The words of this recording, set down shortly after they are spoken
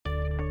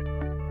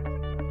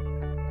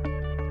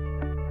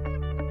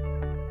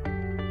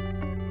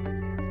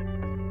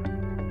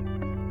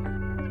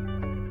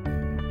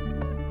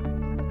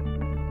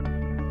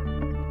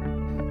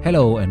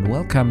Hello and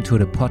welcome to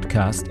the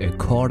podcast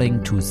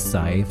According to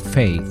Sci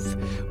Faith,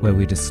 where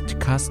we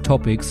discuss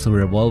topics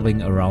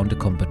revolving around the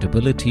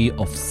compatibility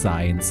of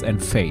science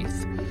and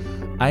faith.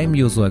 I'm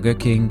Joshua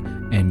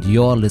Göcking and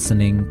you're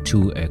listening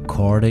to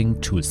According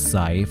to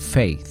Sci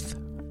Faith.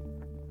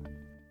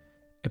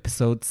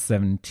 Episode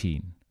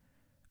 17.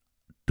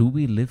 Do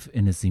we live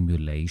in a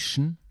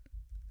simulation?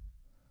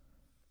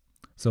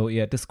 So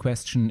this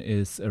question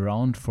is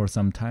around for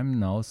some time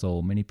now,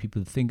 so many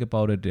people think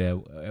about it. There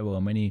were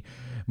many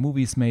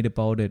movies made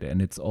about it,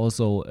 and it's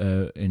also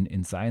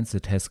in science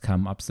it has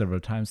come up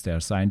several times. There are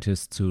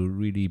scientists who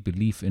really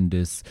believe in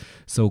this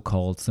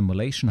so-called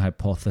simulation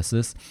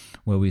hypothesis,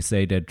 where we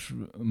say that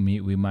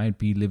we might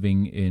be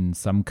living in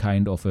some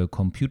kind of a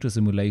computer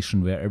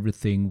simulation where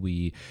everything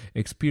we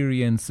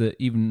experience,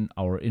 even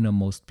our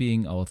innermost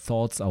being, our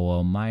thoughts,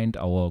 our mind,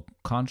 our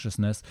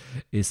consciousness,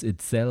 is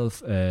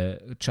itself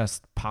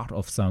just part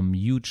of some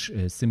huge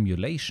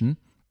simulation.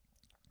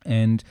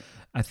 And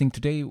I think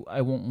today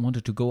I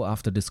wanted to go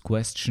after this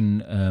question: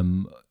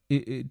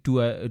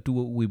 do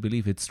we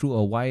believe it's true,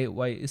 or why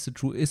is it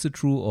true? Is it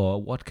true,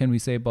 or what can we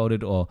say about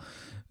it? Or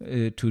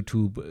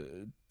to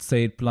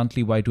say it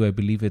bluntly, why do I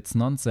believe it's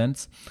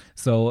nonsense?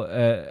 So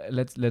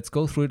let's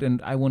go through it,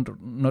 and I want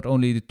not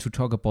only to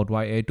talk about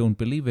why I don't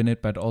believe in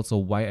it, but also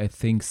why I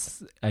think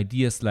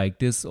ideas like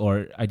this,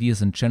 or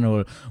ideas in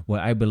general, where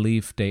I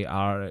believe they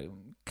are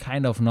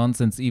kind of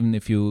nonsense, even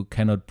if you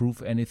cannot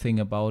prove anything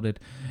about it,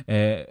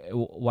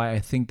 why I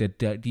think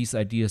that these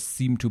ideas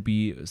seem to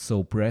be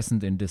so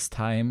present in these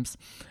times,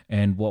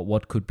 and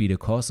what could be the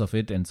cause of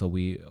it. And so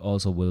we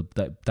also will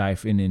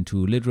dive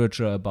into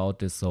literature about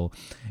this, so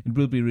it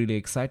will be really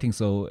exciting.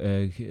 So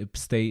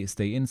stay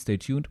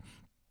tuned.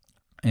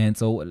 And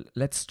so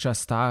let's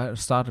just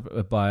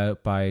start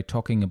by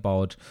talking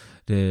about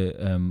the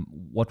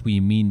what we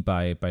mean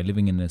by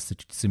living in a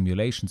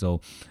simulation.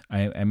 So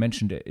I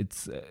mentioned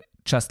it's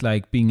just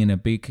like being in a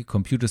big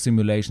computer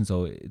simulation.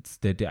 So it's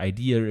the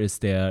idea is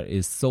there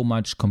is so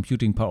much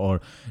computing power,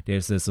 or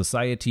there's a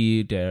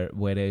society there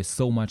where there is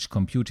so much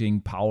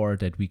computing power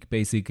that we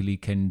basically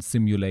can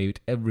simulate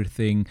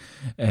everything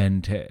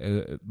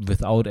and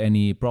without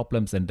any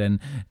problems. And then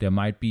there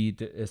might be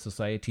a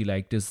society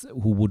like this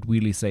who would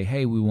really say,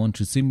 hey, we want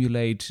to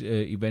simulate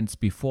events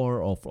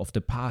before of the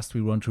past,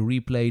 we want to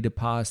replay the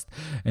past,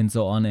 and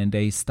so on, and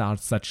they start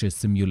such a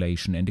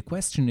simulation. And the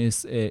question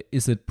is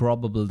it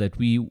probable that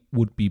we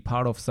would be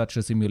part of such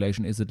a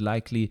simulation? Is it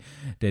likely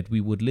that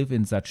we would live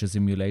in such a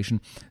simulation?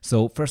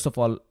 So first of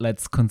all,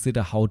 let's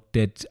consider how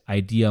that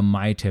idea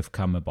might have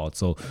come about.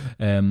 So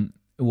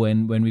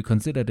when we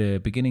consider the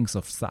beginnings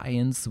of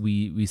science,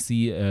 we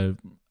see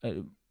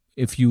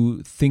if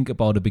you think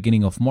about the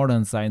beginning of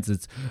modern science,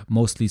 it's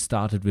mostly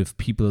started with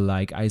people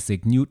like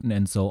Isaac Newton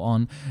and so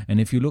on. And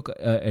if you look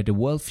at the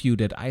worldview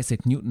that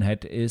Isaac Newton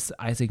had,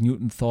 Isaac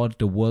Newton thought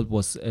the world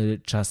was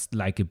just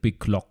like a big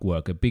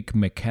clockwork, a big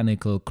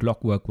mechanical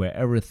clockwork where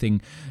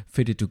everything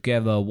fitted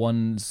together,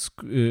 one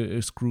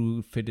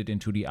screw fitted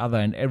into the other,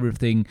 and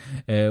everything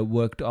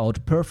worked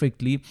out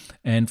perfectly.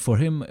 And for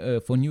him,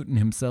 for Newton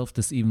himself,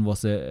 this even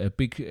was a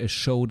big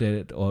show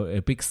that, or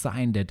a big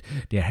sign that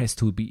there has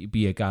to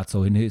be a God.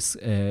 So in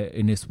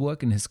his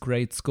work, in his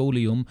great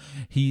Scholium,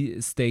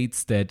 he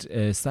states that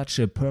such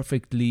a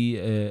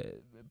perfectly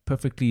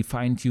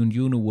fine-tuned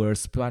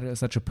universe, but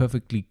such a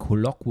perfectly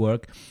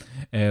clockwork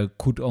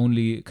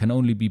can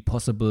only be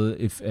possible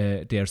if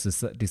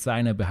there's a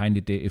designer behind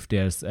it, if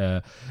there's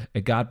a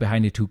God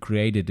behind it who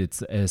created it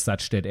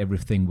such that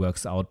everything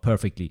works out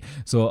perfectly.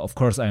 So of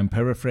course I am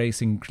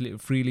paraphrasing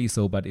freely,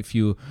 but if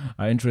you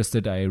are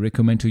interested, I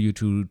recommend to you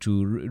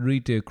to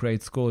read the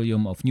great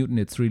Scholium of Newton.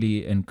 It's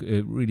really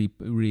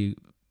really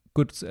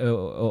good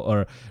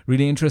or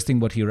really interesting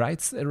what he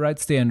writes there,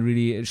 and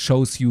really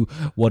shows you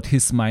what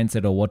his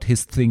mindset or what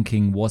his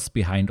thinking was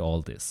behind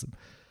all this.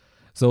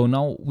 So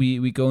now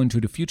we go into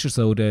the future,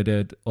 so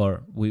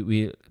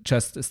we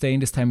just stay in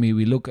this time.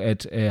 We look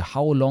at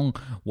how long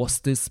was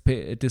this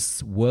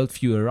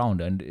worldview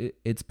around, and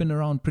it's been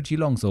around pretty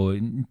long. So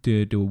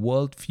the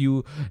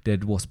worldview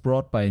that was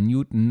brought by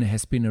Newton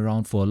has been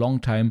around for a long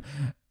time,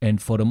 and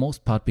for the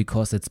most part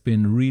because it's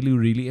been really,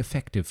 really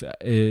effective.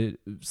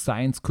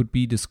 Science could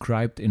be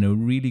described in a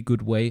really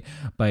good way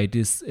by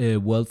this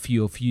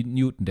worldview of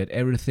Newton, that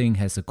everything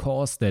has a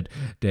cause, that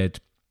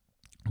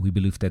we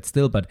believe that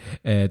still, but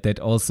that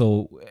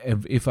also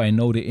if I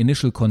know the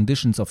initial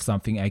conditions of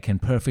something, I can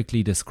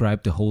perfectly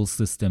describe the whole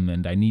system,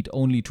 and I need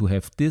only to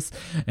have this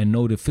and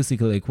know the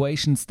physical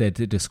equations that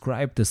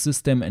describe the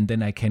system, and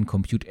then I can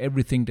compute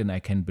everything, then I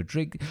can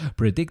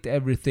predict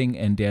everything,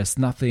 and there's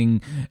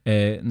nothing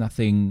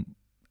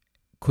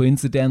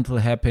coincidental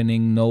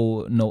happening,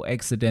 no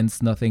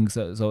accidents, nothing,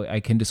 so I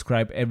can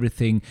describe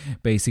everything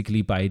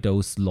basically by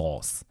those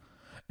laws.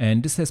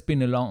 And this has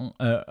been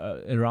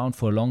around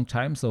for a long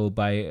time. So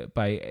by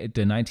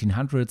the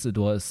 1900s, it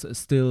was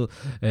still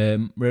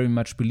very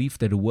much believed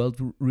that the world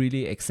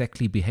really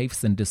exactly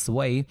behaves in this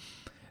way.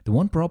 The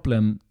one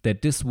problem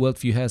that this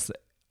worldview has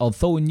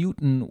although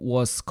Newton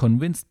was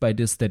convinced by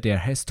this that there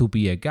has to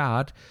be a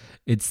God,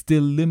 it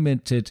still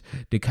limited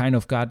the kind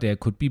of God there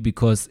could be,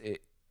 because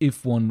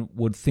if one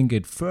would think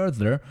it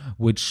further,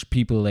 which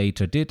people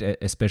later did,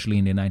 especially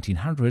in the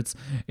 1900s,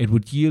 it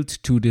would yield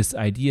to this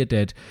idea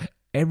that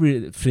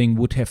everything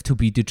would have to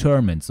be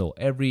determined. So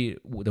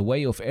the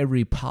way of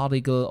every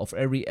particle, of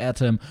every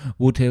atom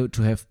would have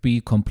to be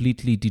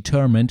completely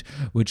determined,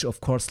 which of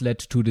course led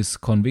to this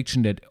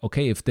conviction that,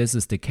 okay, if this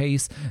is the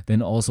case,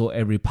 then also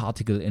every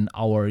particle in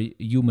our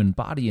human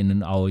body and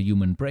in our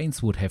human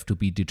brains would have to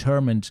be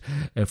determined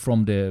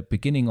from the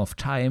beginning of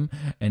time.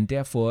 And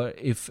therefore,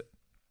 if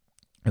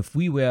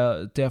we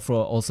were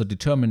therefore also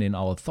determined in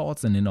our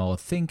thoughts and in our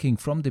thinking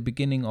from the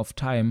beginning of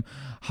time,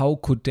 how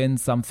could then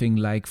something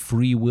like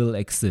free will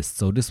exist?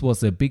 So this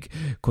was a big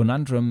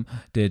conundrum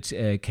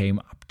that came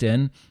up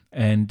then,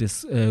 and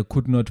this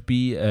could not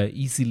be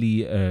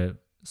easily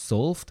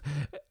solved.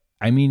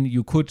 I mean,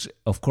 you could,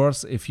 of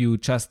course, if you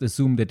just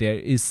assume that there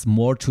is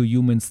more to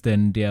humans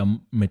than their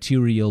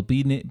material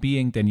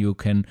being, then you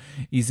can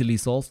easily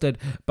solve that.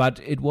 But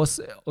it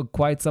was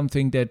quite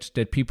something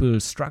that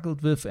people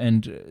struggled with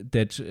and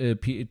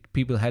that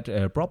people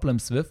had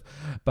problems with.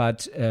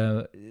 But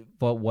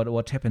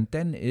what happened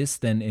then is,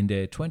 then in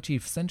the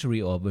 20th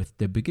century, or with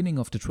the beginning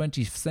of the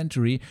 20th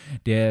century,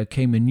 there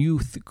came new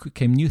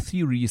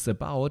theories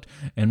about,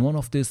 and one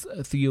of this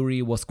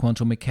theory was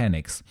quantum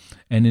mechanics.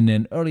 And in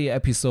an earlier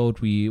episode,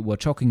 we were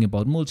talking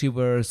about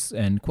multiverse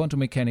and quantum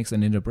mechanics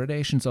and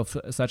interpretations of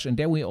such, and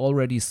there we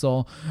already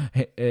saw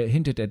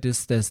hinted at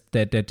this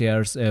that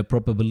there's a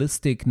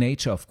probabilistic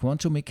nature of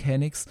quantum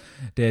mechanics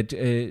that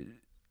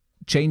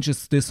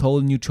changes this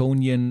whole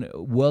Newtonian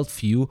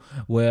worldview,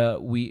 where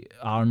we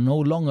are no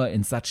longer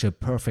in such a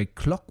perfect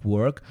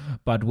clockwork,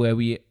 but where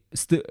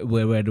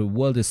the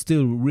world is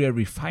still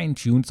very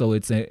fine-tuned. So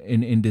it's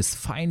in this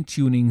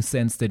fine-tuning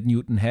sense that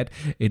Newton had,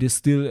 it is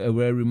still a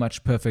very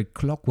much perfect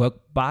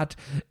clockwork, but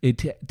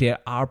there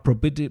are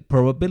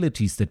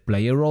probabilities that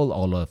play a role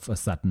all of a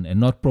sudden, and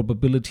not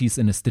probabilities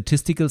in a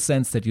statistical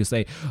sense that you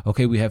say,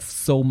 okay, we have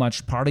so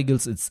much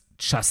particles, it's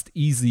just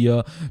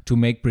easier to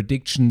make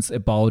predictions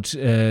about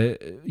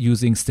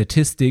using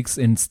statistics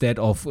instead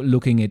of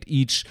looking at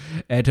each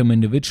atom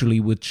individually,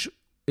 which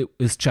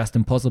is just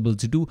impossible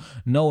to do.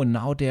 No,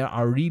 now there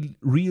are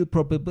real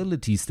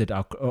probabilities that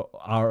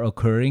are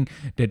occurring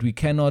that we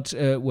cannot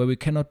where we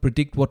cannot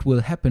predict what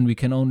will happen. We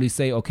can only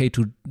say, okay,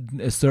 to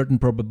a certain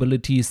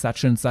probability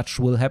such and such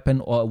will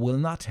happen or will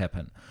not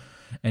happen.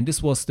 And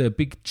this was the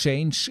big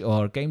change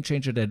or game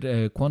changer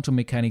that quantum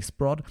mechanics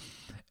brought.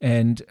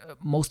 And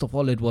most of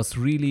all, it was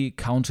really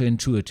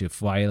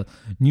counterintuitive. While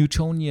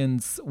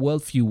Newtonian's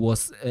worldview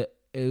was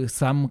in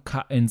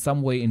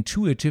some way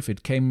intuitive,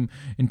 it came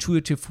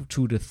intuitive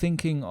to the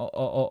thinking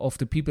of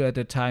the people at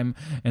the time,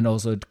 and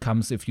also it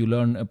comes, if you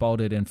learn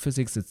about it in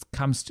physics, it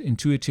comes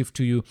intuitive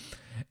to you.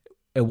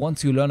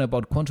 Once you learn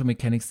about quantum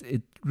mechanics,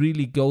 it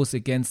really goes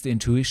against the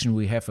intuition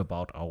we have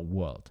about our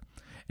world.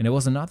 And there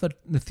was another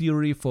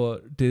theory for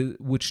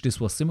which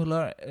this was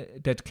similar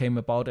that came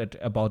about at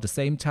about the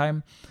same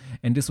time,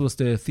 and this was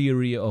the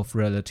theory of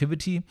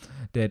relativity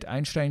that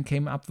Einstein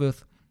came up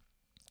with.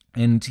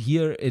 And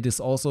here it's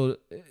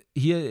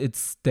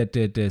that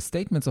the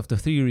statements of the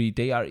theory,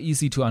 they are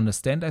easy to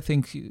understand.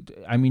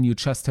 I mean, you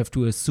just have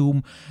to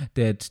assume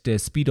that the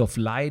speed of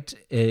light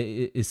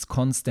is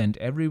constant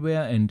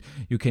everywhere, and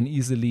you can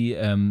easily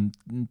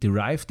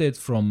derive that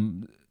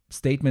from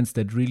statements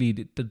that really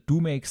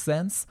do make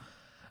sense.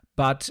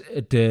 But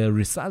the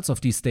results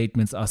of these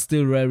statements are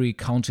still very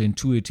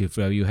counterintuitive,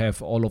 where you have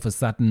all of a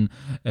sudden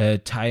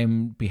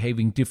time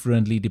behaving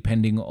differently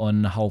depending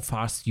on how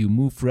fast you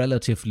move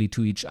relatively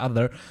to each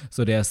other.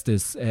 So there's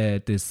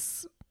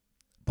this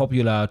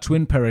popular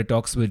twin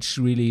paradox, which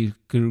really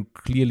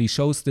clearly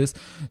shows this.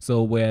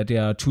 So where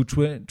there are two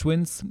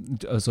twins,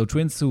 so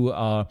twins who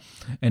are,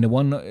 and the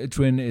one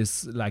twin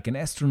is like an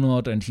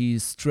astronaut, and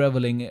he's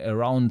traveling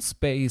around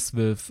space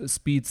with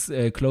speeds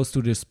close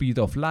to the speed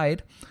of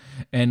light.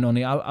 And on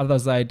the other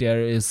side,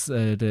 there is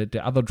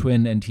the other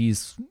twin, and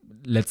he's,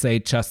 let's say,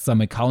 just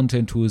some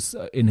accountant who's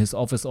in his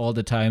office all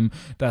the time,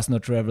 does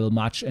not travel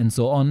much, and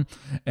so on.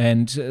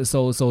 And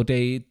so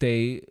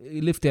they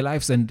live their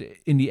lives, and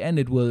in the end,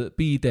 it will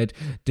be that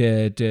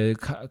the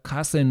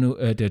cousin,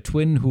 the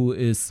twin who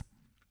is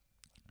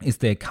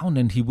the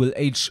accountant, he will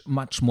age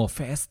much more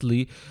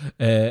fastly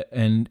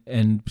and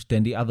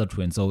than the other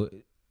twin. So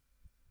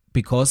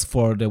because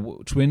for the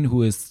twin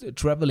who is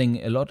traveling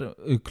a lot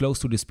close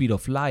to the speed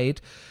of light,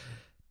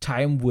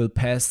 time will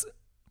pass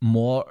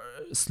more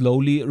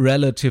slowly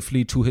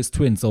relatively to his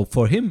twin. So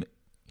for him,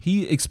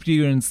 he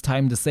experienced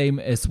time the same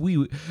as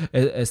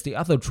the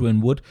other twin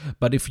would.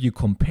 But if you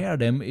compare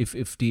them,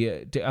 if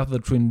the other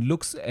twin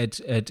looks at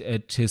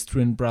his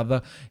twin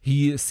brother,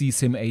 he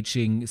sees him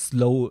aging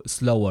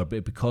slower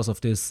because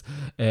of this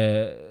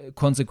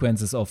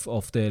consequences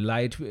of the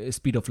light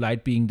speed of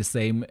light being the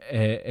same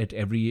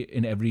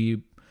in every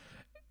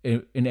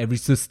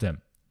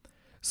system.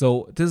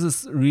 So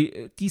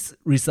these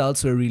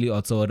results were really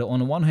odd. So on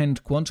the one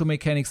hand, quantum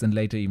mechanics and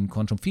later even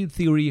quantum field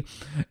theory,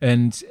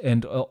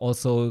 and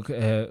also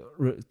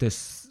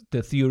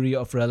the theory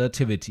of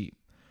relativity.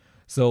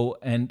 So,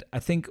 and I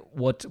think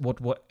what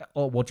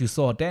you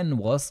saw then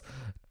was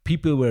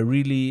people were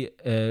really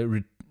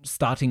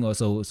starting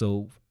also,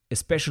 so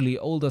especially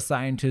older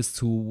scientists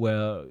who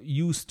were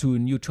used to the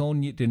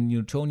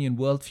Newtonian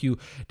worldview,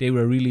 they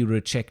were really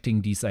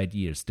rejecting these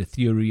ideas, the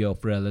theory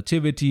of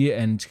relativity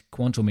and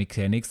quantum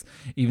mechanics.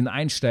 Even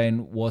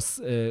Einstein was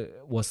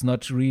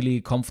not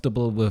really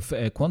comfortable with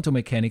quantum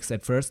mechanics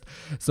at first,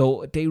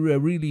 so they were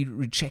really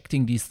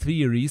rejecting these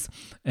theories,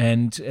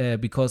 and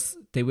because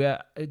they were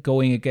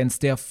going against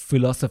their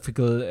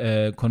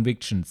philosophical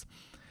convictions,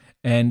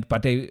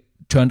 but they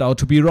turned out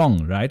to be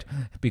wrong, right?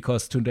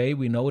 Because today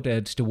we know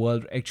that the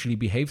world actually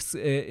behaves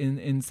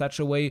in such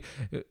a way.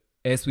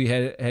 As we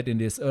had in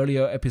these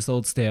earlier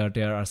episodes,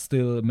 there are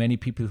still many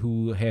people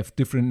who have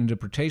different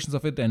interpretations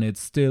of it, and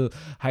it's still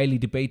highly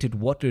debated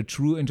what the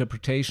true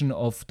interpretation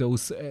of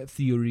those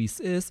theories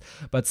is.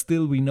 But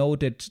still, we know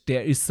that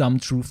there is some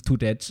truth to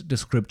that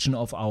description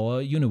of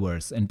our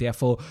universe, and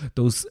therefore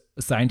those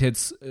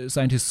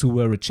scientists who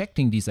were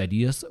rejecting these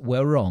ideas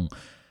were wrong.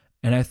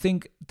 And I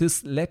think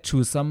this led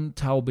to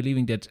somehow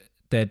believing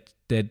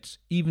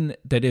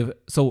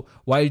so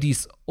while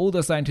these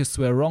older scientists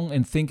were wrong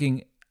in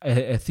thinking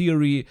a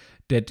theory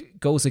that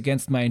goes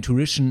against my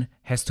intuition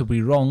has to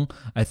be wrong,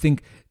 I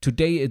think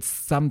today it's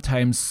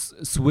sometimes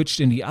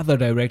switched in the other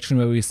direction,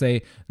 where we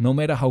say no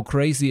matter how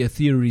crazy a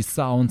theory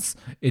sounds,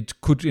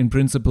 it could in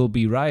principle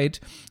be right,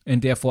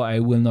 and therefore I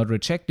will not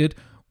reject it,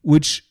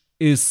 which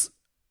is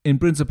in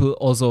principle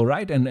also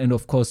right and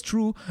of course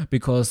true,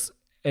 because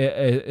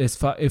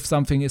if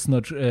something is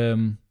not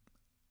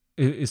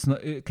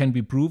it can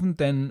be proven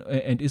then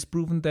and is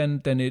proven,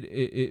 then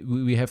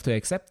we have to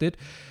accept it.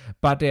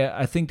 But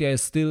I think there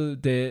is still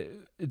the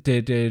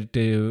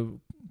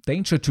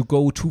danger to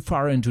go too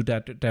far into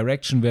that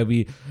direction, where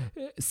we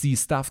see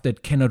stuff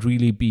that cannot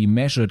really be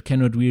measured,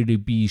 cannot really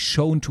be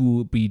shown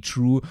to be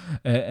true,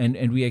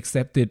 and we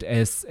accept it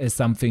as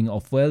something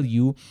of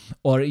value,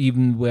 or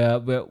even where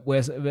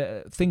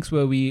things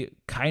where we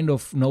kind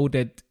of know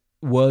that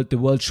the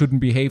world shouldn't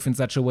behave in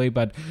such a way,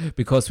 but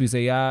because we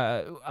say,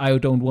 I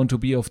don't want to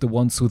be of the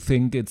ones who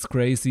think it's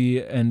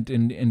crazy, and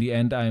in the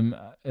end I'm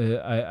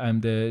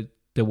the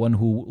one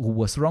who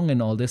was wrong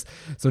in all this.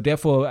 So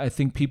therefore I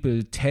think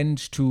people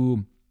tend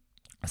to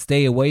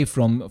stay away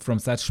from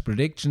such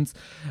predictions.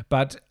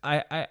 But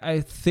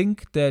I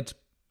think that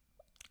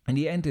in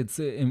the end it's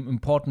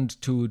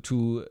important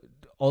to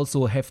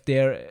also have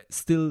there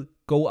still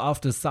go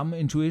after some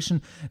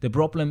intuition. The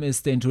problem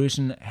is the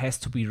intuition has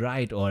to be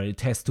right, or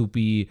it has to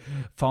be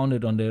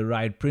founded on the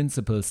right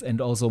principles, and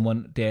also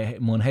one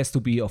has to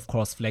be, of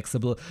course,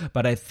 flexible.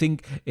 But I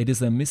think it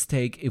is a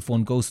mistake if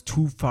one goes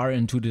too far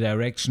into the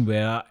direction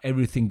where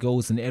everything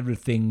goes and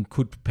everything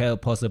could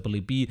possibly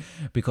be,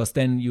 because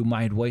then you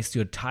might waste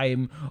your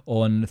time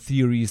on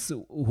theories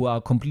who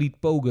are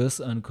complete bogus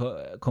and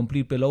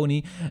complete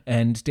baloney.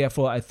 And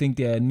therefore I think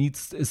there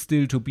needs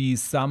still to be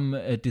some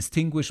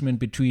distinguishment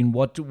between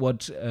what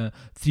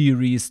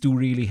theories do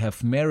really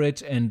have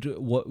merit and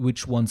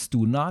which ones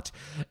do not.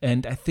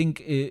 And I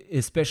think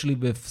especially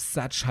with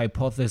such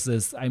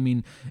hypothesis,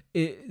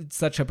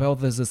 such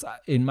hypothesis,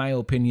 in my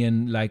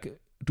opinion, like,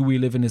 do we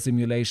live in a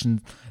simulation?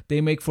 They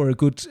make for a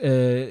good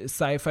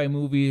sci-fi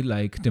movie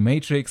like The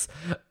Matrix,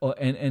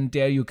 and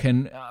there you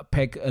can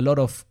pack a lot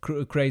of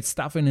great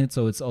stuff in it.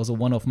 So it's also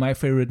one of my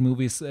favorite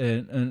movies,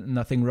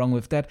 nothing wrong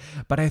with that.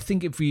 But I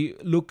think if we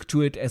look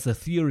to it as a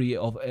theory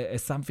of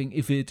as something,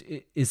 if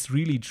it is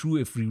really true,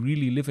 if we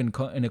really live in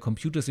a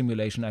computer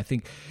simulation, I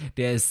think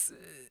there's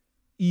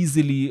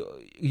easily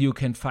you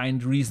can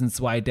find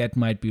reasons why that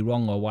might be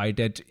wrong or why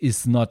that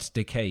is not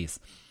the case.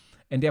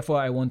 And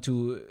therefore I want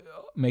to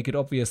make it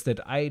obvious that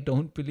I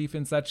don't believe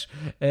in such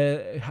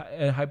a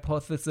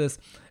hypothesis,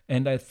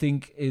 and I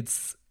think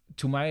it's,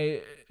 to my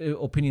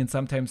opinion,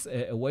 sometimes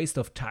a waste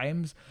of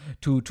time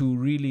to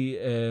really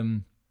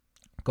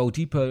go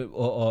deeper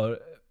or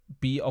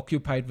be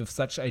occupied with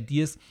such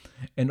ideas.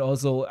 And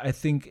also I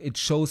think it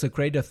shows a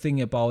greater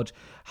thing about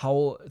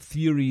how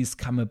theories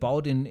come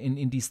about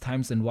in these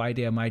times and why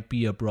there might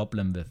be a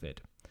problem with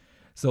it.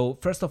 So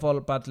first of all,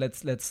 but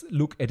let's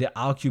look at the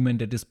argument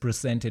that is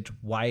presented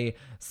why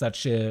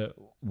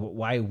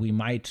we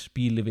might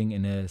be living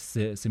in a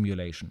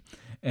simulation.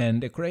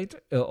 And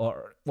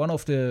one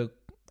of the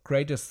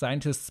greatest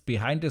scientists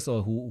behind this,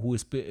 or who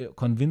is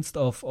convinced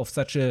of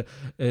such a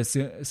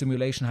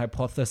simulation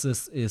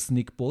hypothesis, is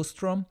Nick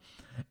Bostrom,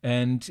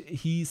 and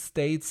he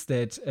states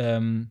that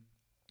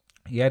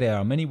there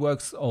are many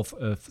works of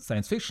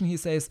science fiction, he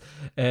says,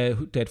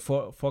 that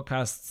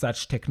forecast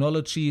such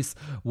technologies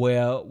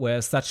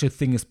where such a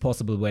thing is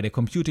possible, where the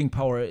computing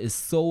power is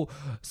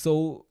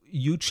so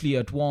hugely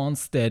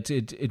advanced that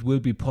it will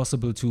be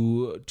possible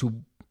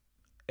to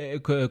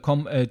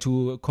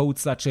to code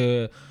such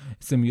a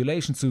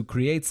simulation, to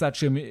create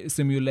such a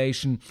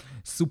simulation,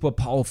 super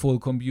powerful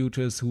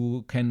computers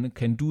who can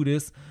do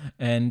this.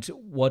 And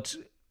what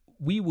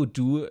we would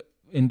do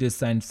in the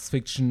science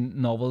fiction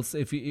novels,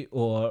 if we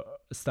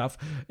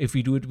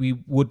do it, we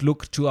would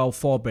look to our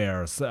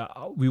forebears.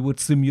 We would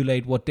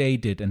simulate what they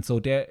did, and so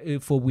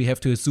therefore we have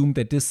to assume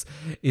that this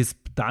is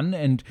done.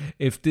 And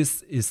if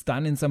this is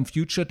done in some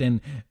future,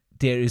 then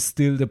there is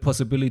still the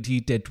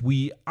possibility that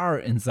we are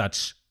in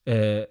such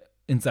a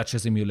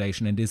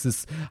simulation, and this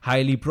is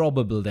highly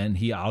probable. Then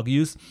he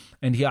argues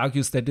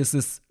that this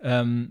is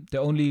the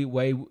only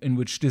way in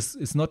which this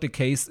is not the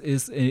case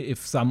is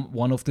if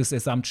one of these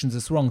assumptions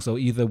is wrong. So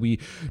either we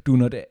do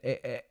not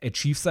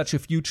achieve such a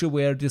future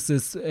where this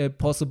is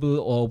possible,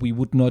 or we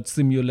would not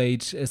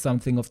simulate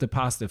something of the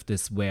past if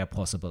this were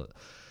possible.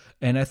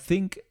 And I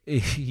think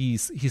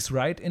he's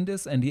right in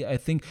this, and I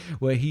think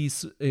where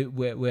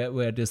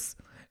this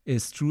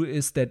is true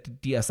is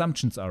that the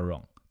assumptions are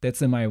wrong.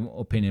 That's in my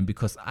opinion,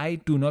 because I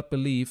do not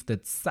believe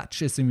that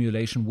such a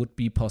simulation would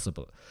be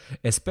possible.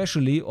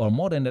 Especially, or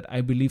more than that,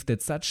 I believe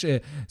that such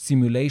a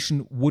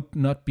simulation would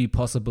not be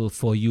possible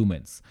for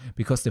humans.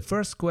 Because the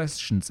first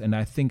questions, and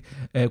I think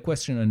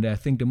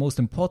the most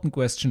important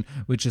question,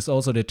 which is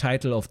also the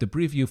title of the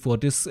preview for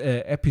this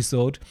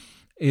episode,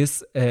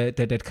 is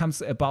that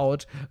comes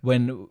about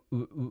when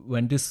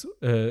this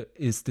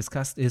is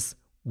discussed, is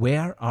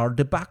where are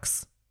the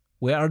bugs?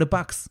 Where are the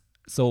bugs?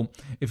 So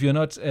if you're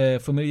not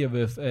familiar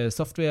with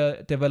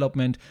software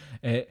development,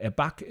 a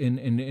bug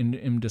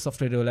in the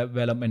software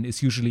development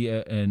is usually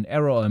an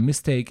error or a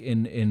mistake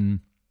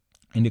in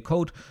the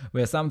code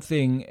where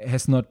something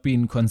has not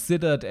been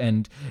considered.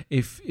 And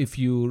if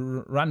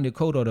you run the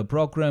code or the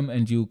program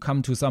and you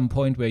come to some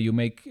point where you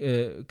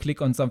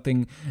click on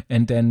something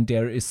and then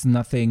there is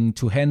nothing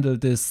to handle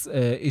this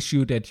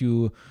issue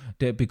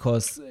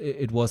because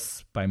it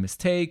was by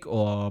mistake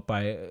or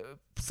by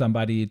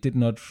somebody did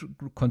not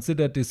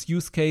consider this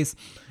use case,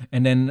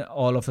 and then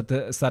all of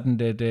a sudden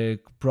the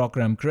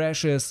program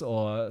crashes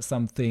or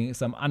some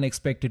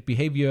unexpected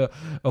behavior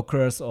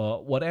occurs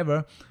or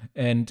whatever.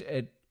 And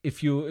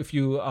if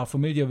you are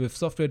familiar with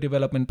software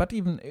development, but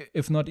even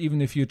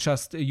if you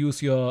just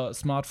use your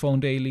smartphone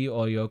daily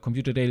or your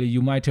computer daily,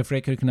 you might have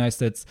recognized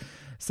that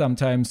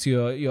sometimes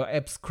your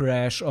apps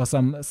crash or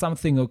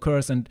something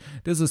occurs, and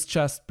this is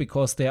just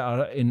because there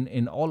are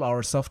in all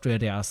our software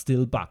there are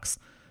still bugs.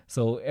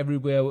 So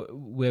everywhere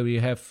where we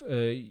have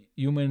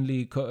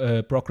humanly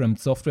programmed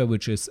software,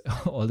 which is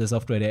all the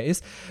software there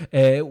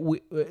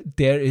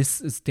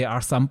is, there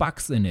are some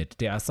bugs in it.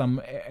 There are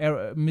some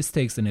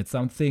mistakes in it.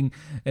 Something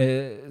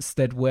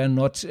that were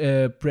not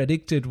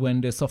predicted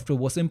when the software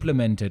was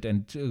implemented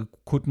and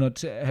could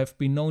not have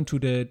been known to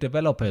the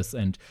developers.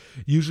 And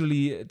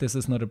usually this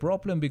is not a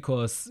problem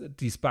because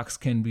these bugs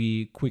can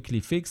be quickly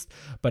fixed.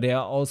 But there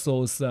are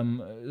also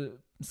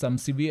some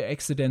severe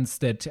accidents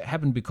that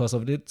happen because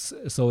of it,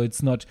 so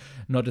it's not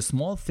a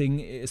small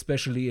thing,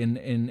 especially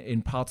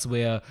in parts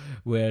where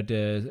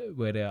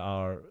there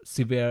are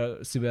severe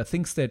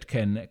things that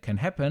can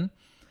happen.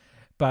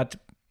 But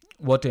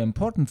what the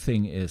important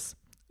thing is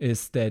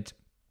that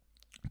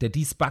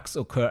these bugs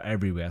occur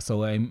everywhere.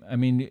 So I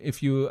mean,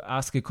 if you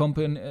ask a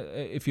company,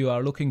 if you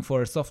are looking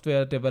for a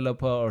software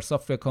developer or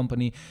software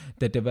company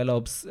that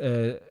develops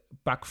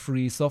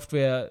bug-free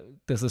software,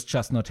 this is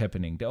just not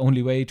happening. The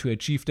only way to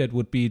achieve that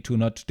would be to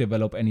not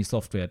develop any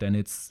software. Then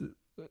it's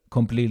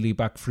completely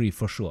bug-free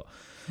for sure.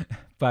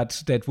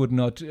 But that would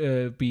not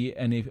be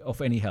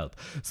of any help.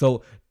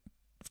 So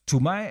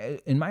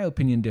in my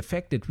opinion, the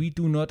fact that we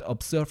do not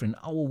observe in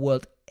our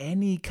world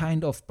any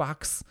kind of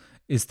bugs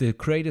is the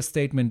greatest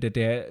statement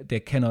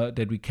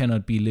that we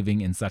cannot be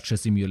living in such a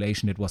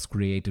simulation that was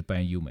created by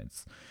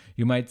humans.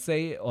 You might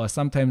say, or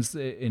sometimes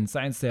in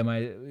science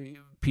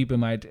people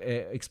might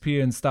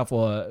experience stuff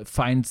or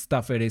find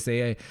stuff where they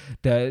say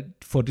that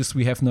for this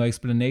we have no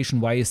explanation.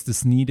 Why is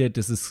this needed?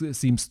 This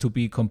seems to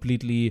be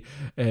completely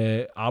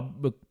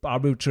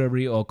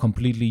arbitrary or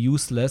completely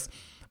useless.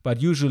 But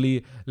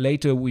usually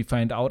later we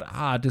find out,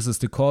 this is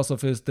the cause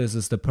of it, this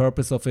is the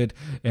purpose of it,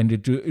 and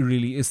it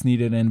really is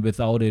needed, and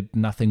without it,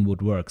 nothing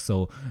would work.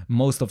 So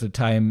most of the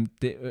time,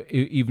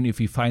 even if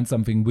we find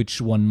something which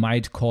one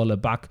might call a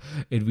bug,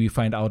 we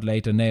find out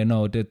later,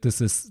 no, that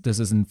this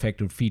is in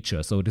fact a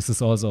feature. So this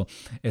is also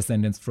a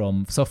sentence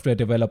from software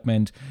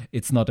development.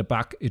 It's not a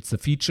bug, it's a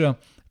feature.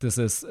 This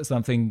is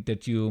something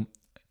that you...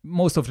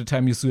 Most of the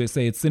time you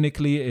say it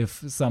cynically.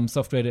 If some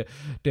software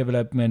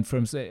development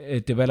firms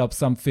develop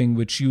something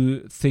which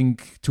you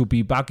think to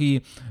be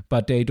buggy,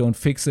 but they don't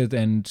fix it,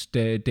 and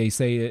they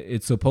say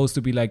it's supposed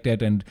to be like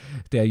that, and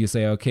there you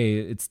say, okay,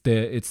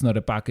 it's not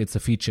a bug, it's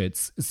a feature.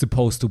 It's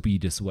supposed to be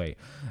this way.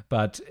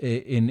 But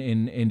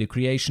in the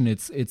creation,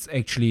 it's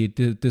actually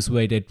this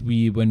way that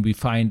when we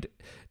find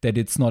that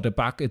it's not a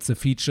bug, it's a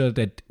feature,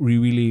 that we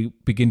really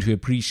begin to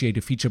appreciate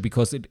a feature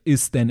because it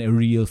is then a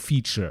real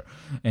feature.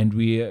 And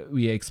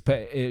we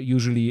expect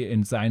usually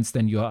in science,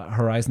 then your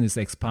horizon is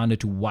expanded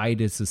to why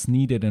this is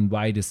needed and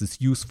why this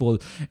is useful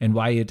and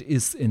why it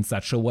is in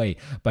such a way.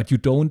 But you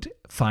don't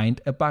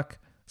find a bug.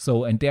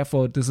 So, and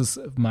therefore, this is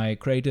my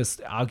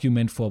greatest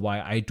argument for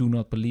why I do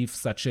not believe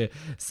such a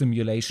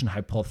simulation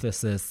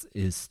hypothesis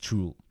is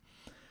true.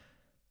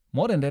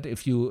 More than that,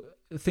 if you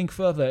think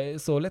further,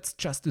 so let's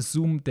just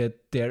assume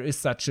that there is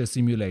such a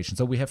simulation.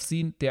 So we have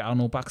seen there are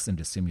no bugs in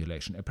this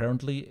simulation.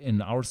 Apparently,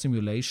 in our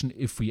simulation,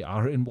 if we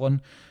are in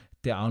one,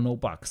 there are no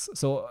bugs.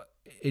 So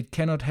it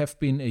cannot have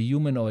been a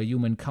human or a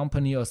human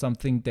company or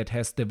something that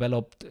has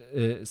developed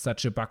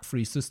such a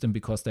bug-free system,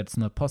 because that's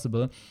not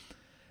possible.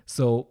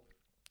 So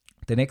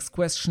the next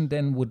question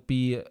then would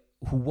be,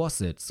 who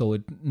was it? So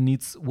it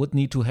would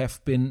need to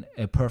have been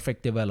a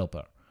perfect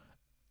developer.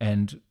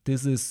 And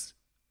this is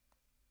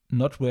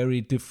not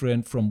very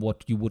different from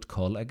what you would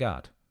call a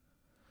god.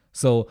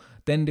 So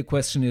then the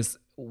question is,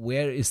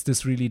 where is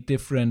this really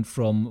different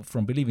from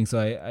believing? So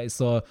I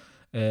saw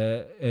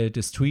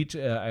this tweet,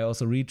 I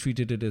also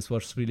retweeted it, it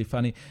was really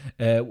funny,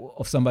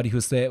 of somebody who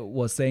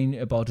was saying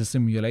about a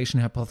simulation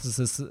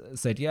hypothesis,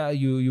 said, yeah,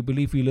 you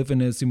believe we live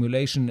in a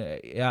simulation,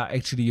 yeah,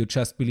 actually you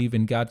just believe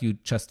in God, you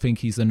just think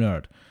he's a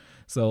nerd.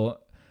 So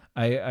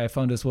I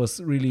found this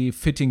was really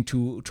fitting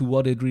to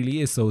what it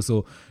really is.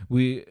 So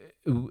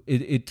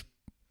it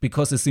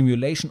because a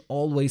simulation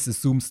always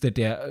assumes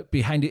that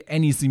behind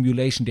any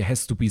simulation there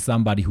has to be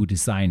somebody who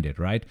designed it,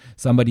 right?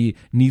 Somebody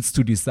needs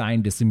to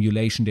design the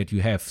simulation that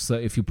you have. So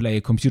if you play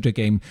a computer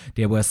game,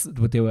 there were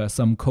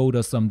some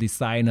coders, some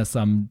designers,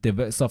 some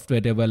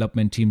software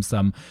development team,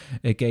 some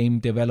game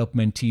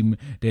development team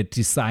that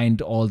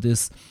designed all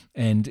this.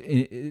 And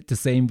the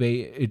same way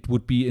it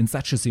would be in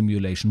such a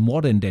simulation,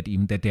 more than that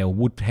even, that there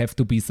would have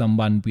to be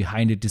someone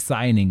behind it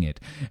designing it.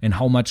 And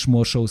how much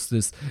more shows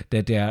this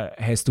that there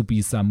has to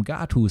be some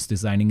god who's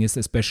designing this,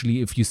 especially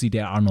if you see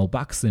there are no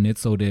bugs in it,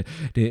 so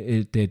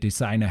the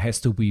designer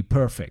has to be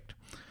perfect.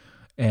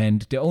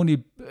 And the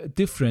only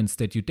difference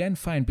that you then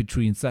find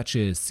between such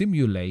a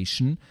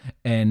simulation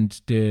and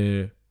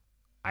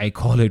I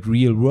call it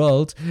real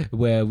world,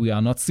 where we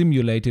are not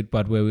simulated,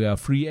 but where we are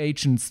free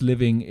agents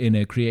living in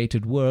a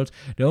created world,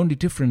 the only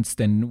difference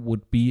then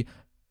would be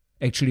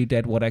actually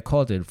that what I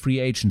called it,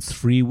 free agents,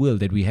 free will,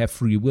 that we have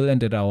free will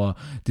and that our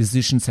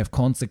decisions have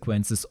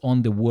consequences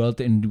on the world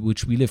in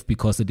which we live,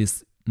 because it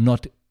is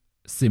not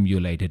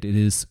simulated, it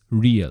is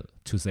real,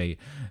 to say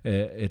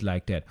it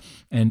like that.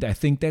 And I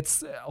think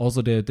that's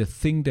also the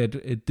thing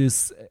that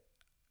this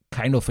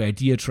kind of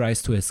idea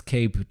tries to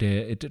escape.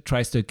 It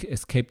tries to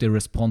escape the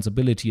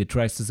responsibility. It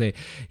tries to say,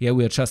 yeah,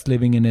 we are just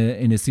living in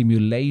a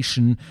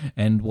simulation,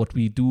 and what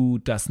we do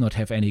does not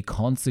have any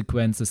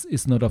consequences,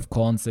 is not of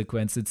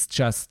consequence. It's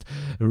just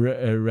a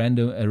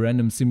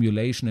random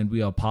simulation, and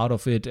we are part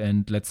of it,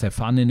 and let's have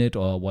fun in it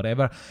or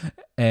whatever.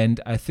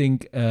 And I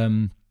think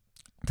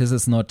this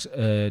is not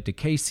the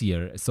case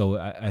here. So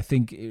I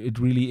think it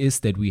really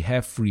is that we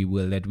have free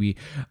will, that we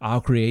are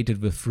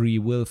created with free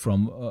will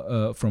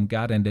from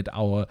God, and that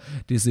our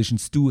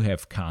decisions do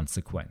have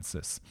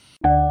consequences.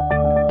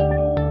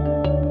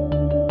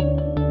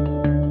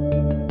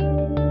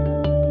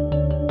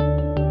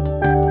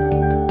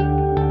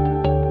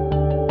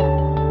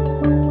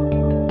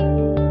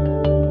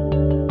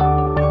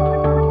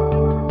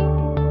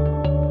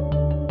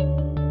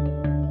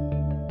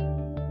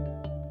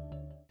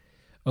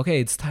 Okay,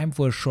 it's time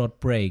for a short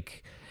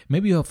break.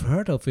 Maybe you have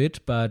heard of it,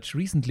 but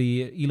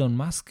recently Elon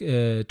Musk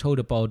told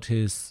about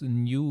his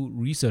new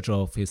research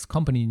of his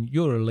company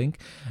Neuralink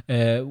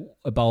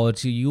about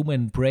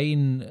human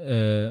brain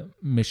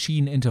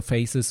machine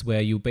interfaces,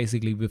 where you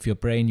basically with your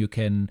brain you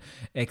can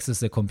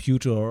access a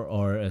computer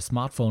or a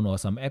smartphone or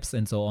some apps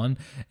and so on,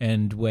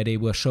 and where they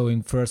were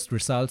showing first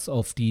results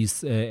of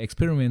these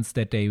experiments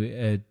that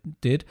they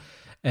did.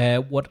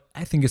 What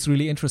I think is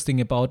really interesting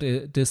about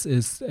this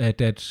is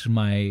that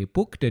my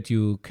book that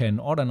you can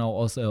order now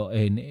also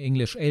in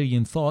English,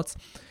 Alien Thoughts,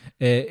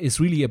 is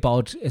really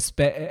about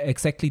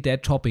exactly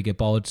that topic,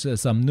 about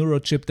some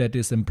neurochip that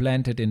is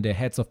implanted in the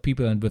heads of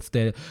people, and with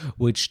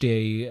which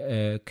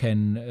they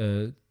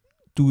can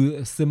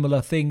do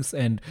similar things,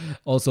 and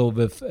also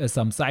with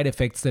some side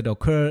effects that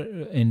occur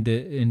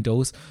in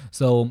those.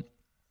 So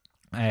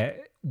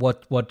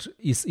what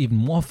is even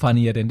more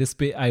funnier than this,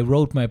 I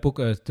wrote my book,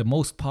 the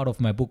most part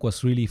of my book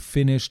was really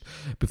finished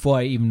before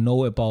I even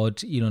know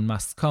about Elon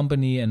Musk's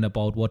company and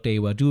about what they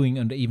were doing,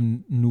 and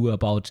even knew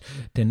about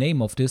the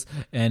name of this.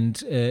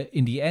 And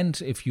in the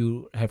end, if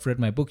you have read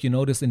my book, you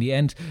notice in the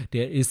end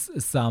there is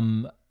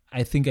some,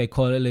 I think I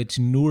call it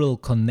neural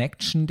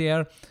connection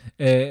there,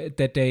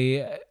 that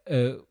they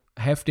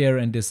have there,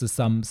 and this is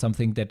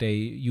something that they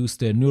use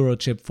the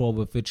neurochip for,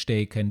 with which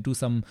they can do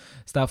some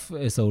stuff.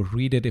 So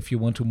read it if you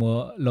want to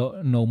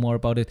know more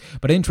about it.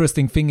 But the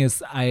interesting thing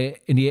is,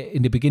 in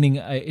the beginning,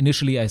 I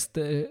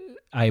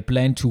I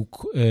planned to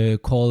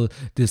call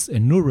this a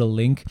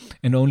Neuralink,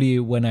 and only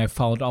when I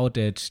found out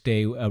that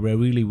they were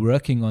really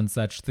working on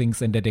such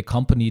things and that a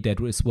company that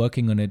is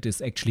working on it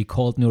is actually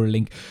called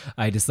Neuralink,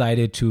 I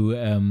decided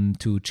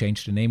to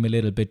change the name a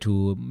little bit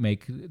to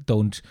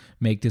don't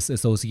make this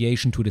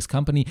association to this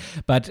company.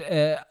 But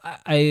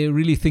I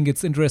really think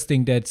it's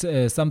interesting that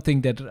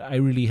something that I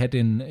really had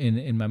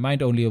in my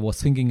mind, only I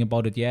was thinking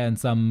about it, in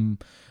some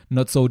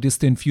not so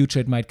distant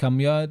future it might come.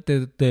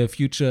 The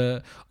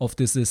future of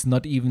this is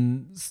not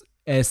even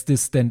as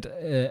distant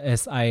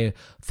as I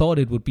thought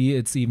it would be.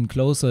 It's even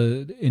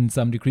closer in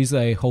some degrees.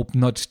 I hope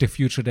not the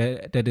future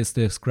that is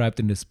described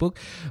in this book,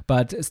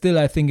 but still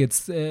I think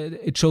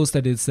it shows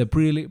that it's a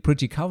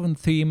pretty current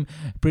theme,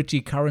 pretty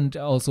current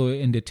also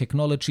in the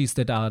technologies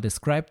that are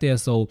described there.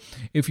 So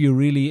if you're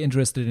really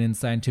interested in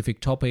scientific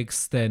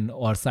topics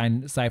or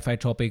sci-fi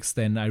topics,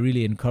 then I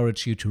really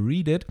encourage you to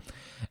read it.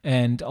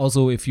 And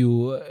also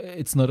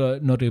it's not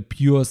a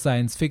pure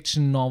science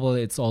fiction novel,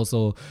 it's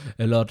also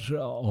a lot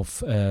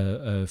of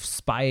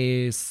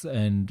spies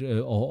and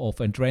of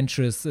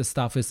adventurous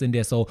stuff is in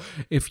there. So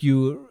if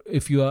you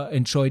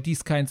enjoy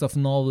these kinds of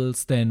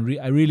novels, then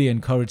I really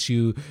encourage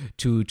you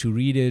to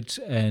read it,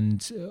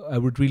 and I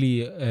would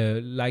really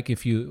like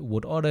if you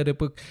would order the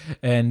book.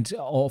 And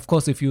of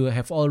course, if you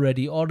have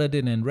already ordered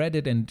it and read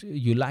it and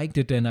you liked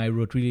it, then I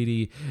would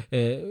really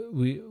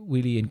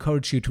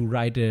encourage you to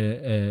write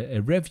a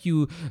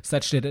review,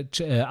 such that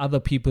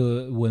other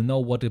people will know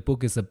what the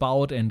book is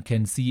about and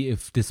can see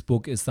if this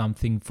book is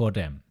something for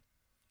them.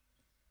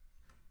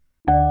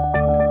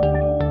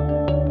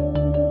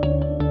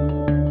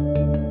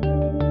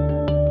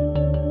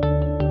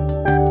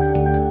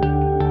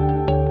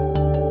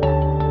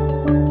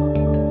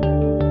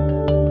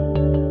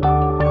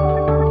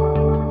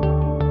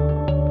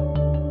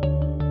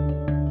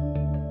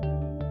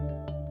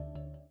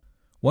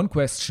 One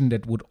question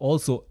that would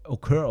also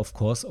occur, of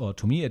course, or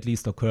to me at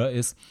least occur,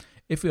 is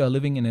if we are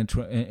living in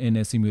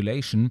a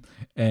simulation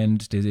and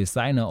the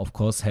designer, of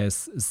course, he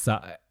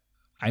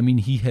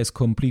has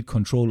complete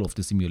control of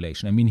the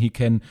simulation. I mean, he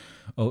can,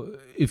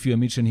 if you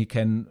imagine, he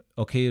can,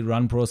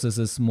 run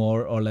processes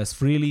more or less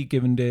freely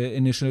given the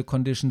initial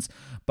conditions,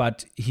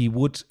 but he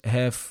would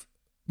have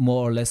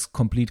more or less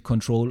complete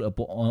control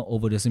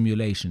over the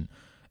simulation.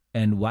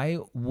 And why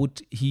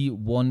would he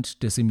want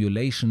the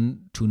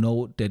simulation to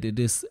know that it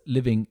is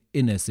living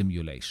in a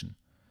simulation?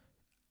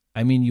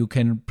 I mean, you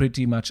can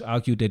pretty much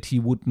argue that he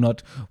would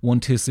not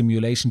want his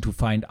simulation to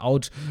find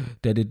out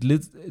that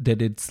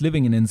it's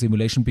living in a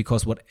simulation,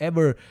 because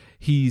whatever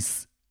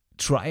he's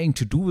trying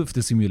to do with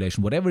the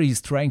simulation, whatever he's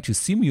trying to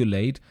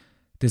simulate,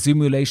 the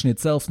simulation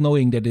itself,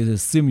 knowing that it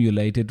is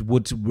simulated,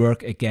 would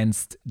work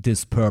against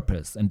this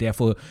purpose. And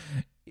therefore,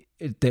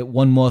 the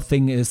one more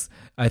thing is,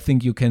 I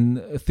think you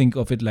can think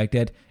of it like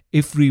that: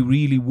 if we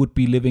really would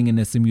be living in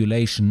a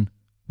simulation,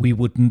 we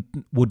wouldn't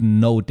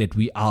know that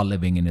we are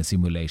living in a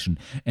simulation,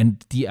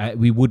 and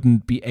we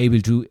wouldn't be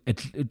able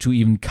to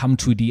even come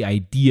to the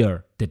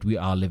idea that we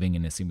are living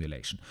in a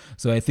simulation.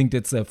 So I think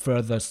that's a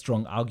further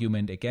strong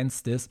argument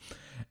against this,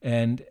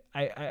 and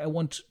I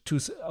want to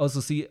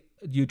also see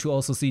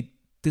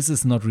this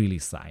is not really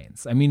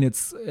science. I mean,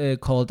 it's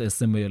called a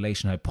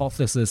simulation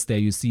hypothesis. There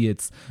you see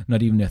it's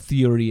not even a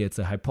theory, it's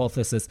a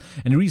hypothesis.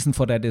 And the reason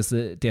for that is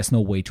there's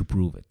no way to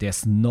prove it.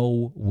 There's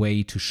no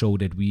way to show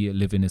that we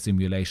live in a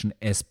simulation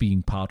as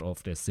being part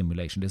of the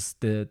simulation.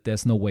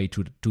 There's no way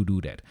to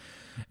do that.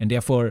 And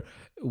therefore,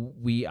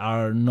 we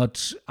are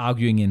not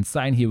arguing in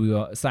science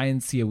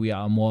here. We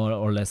are more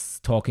or less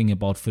talking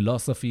about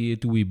philosophy.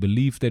 Do we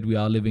believe that we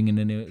are living in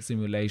a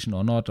simulation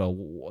or not, or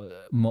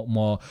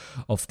more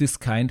of this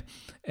kind?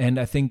 And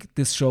I think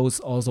this shows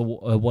also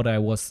what I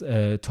was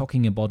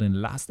talking about in the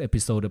last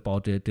episode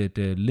about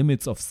the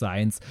limits of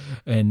science.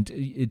 And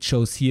it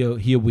shows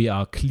here we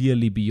are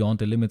clearly beyond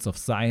the limits of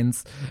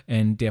science,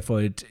 and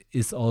therefore it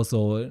is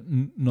also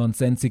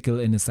nonsensical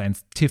in a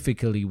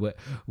scientifically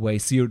way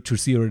to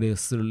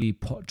seriously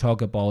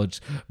talk about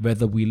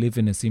whether we live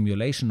in a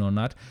simulation or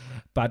not.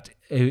 But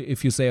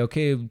if you say,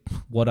 okay,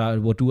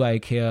 what do I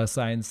care?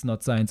 Science,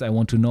 not science. I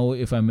want to know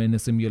if I'm in a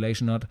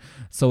simulation or not.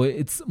 So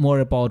it's more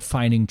about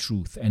finding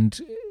truth. And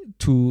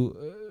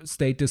to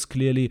state this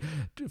clearly,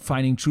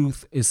 finding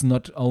truth is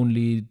not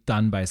only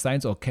done by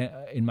science, or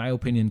in my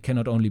opinion,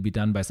 cannot only be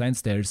done by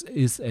science. There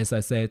is, as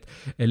I said,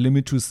 a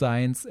limit to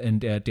science,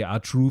 and there are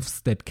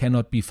truths that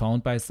cannot be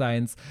found by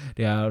science.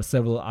 There are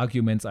several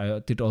arguments I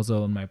did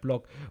also on my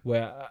blog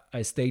where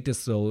I state this.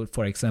 So,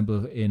 for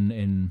example,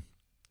 in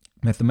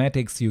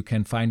mathematics, you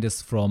can find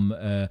this from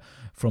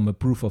a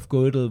proof of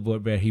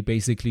Gödel, where he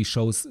basically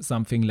shows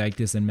something like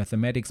this in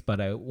mathematics, but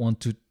I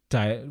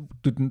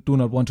do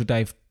not want to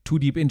dive too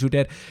deep into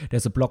that.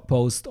 There's a blog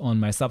post on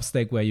my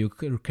Substack where you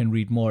can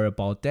read more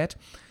about that.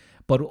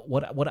 But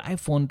what I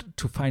want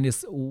to find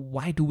is,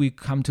 why do we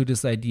come to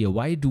this idea?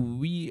 Why do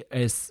we,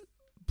 as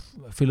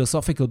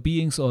philosophical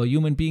beings or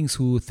human beings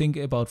who think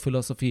about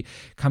philosophy,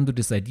 come to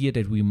this idea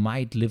that we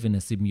might live in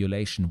a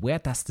simulation? Where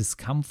does this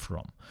come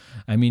from?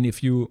 I mean,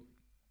 if you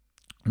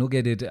look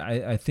at it,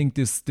 I think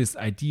this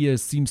idea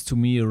seems to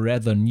me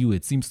rather new.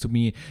 It seems to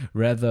me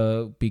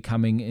rather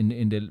becoming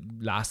in the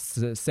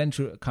last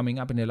century, coming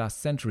up in the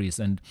last centuries.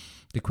 And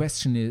the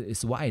question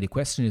is why. The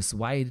question is,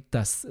 why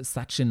does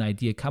such an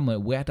idea come?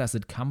 Where does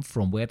it come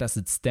from? Where does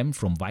it stem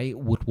from? Why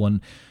would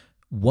one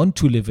want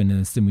to live in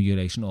a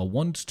simulation, or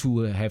want to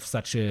have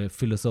such a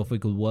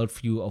philosophical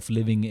worldview of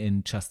living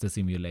in just a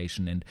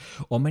simulation, and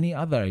or many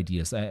other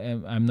ideas?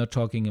 I'm not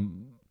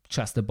talking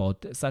just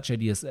about such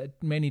ideas,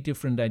 many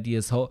different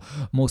ideas,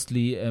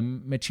 mostly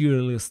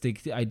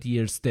materialistic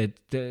ideas that,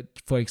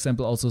 for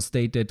example, also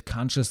state that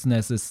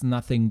consciousness is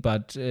nothing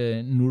but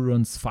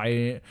neurons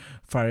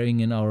firing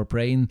in our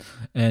brain,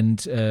 and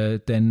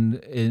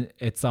then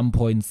at some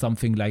point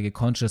something like a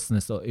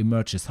consciousness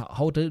emerges.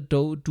 How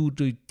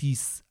do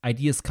these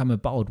ideas come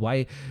about?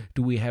 Why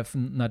do we have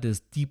not a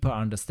deeper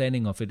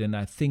understanding of it? And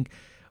I think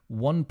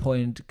one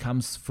point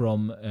comes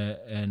from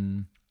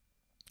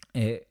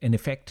an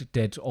effect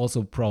that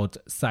also brought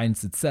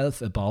science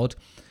itself about,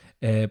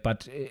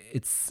 but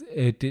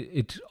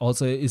it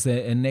also is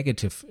a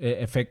negative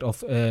effect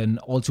of an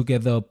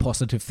altogether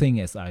positive thing,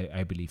 as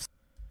I believe.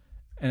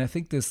 And I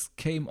think this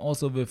came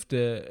also with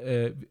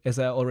the, as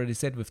I already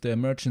said, with the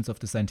emergence of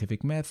the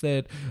scientific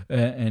method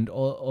and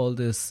all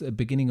this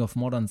beginning of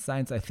modern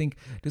science. I think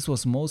this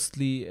was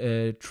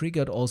mostly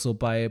triggered also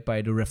by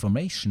the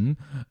Reformation,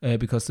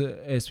 because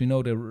as we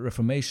know, the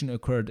Reformation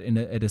occurred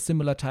at a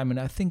similar time. And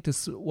I think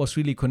this was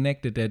really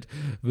connected, that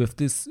with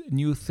this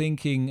new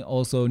thinking,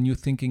 also new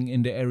thinking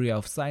in the area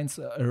of science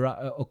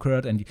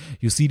occurred. And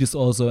you see this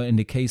also in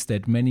the case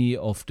that many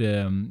of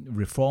the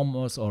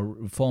reformers or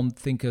reformed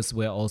thinkers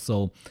were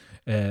also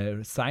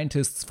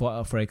scientists,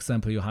 for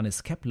example,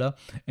 Johannes Kepler,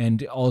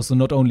 and also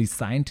not only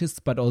scientists,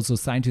 but also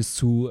scientists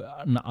who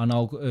are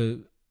now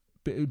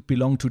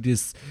belong to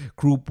this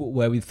group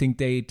where we think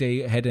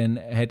they had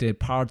a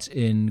part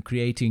in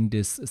creating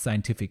this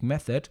scientific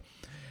method.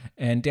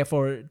 And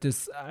therefore,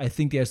 I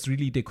think there's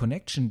really the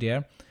connection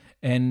there.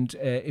 And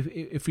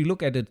if we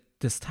look at it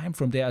this time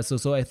from there,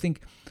 so I think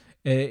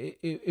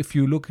if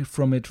you look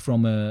from it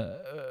from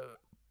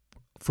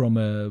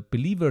a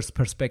believer's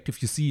perspective,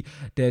 you see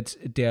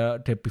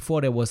that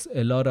before there was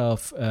a lot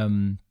of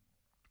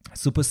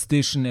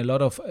superstition, a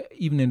lot of,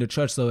 even in the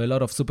church, so a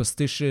lot of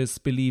superstitious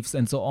beliefs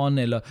and so on,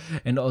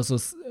 and also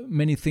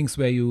many things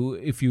where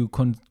if you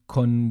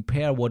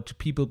compare what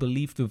people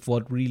believed with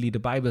what really the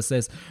Bible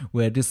says,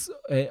 where this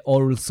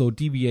also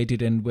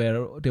deviated, and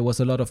where there was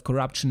a lot of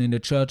corruption in the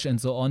church and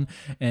so on.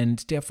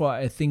 And therefore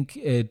I think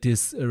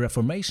this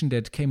Reformation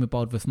that came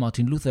about with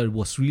Martin Luther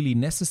was really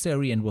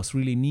necessary and was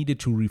really needed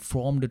to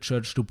reform the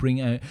church, to bring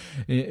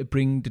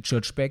the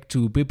church back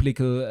to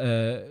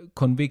biblical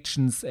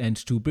convictions and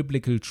to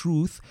biblical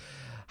truth.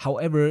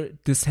 However,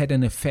 this had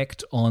an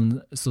effect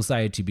on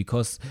society,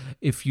 because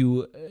if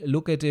you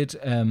look at it,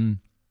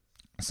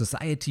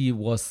 society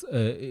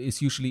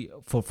is usually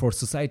for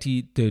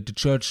society, the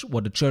church,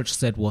 what the church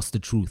said was the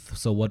truth.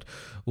 So what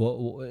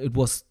it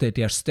was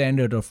their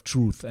standard of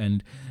truth.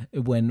 And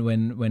when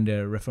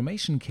the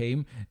Reformation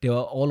came, there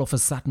all of a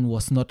sudden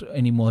was not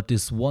anymore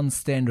this one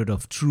standard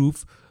of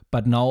truth,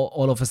 but now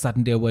all of a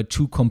sudden there were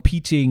two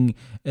competing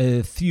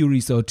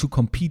theories, or two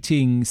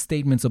competing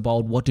statements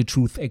about what the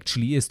truth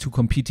actually is, two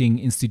competing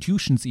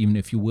institutions, even,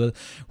 if you will,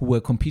 who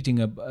were competing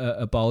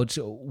about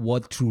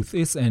what truth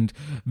is. And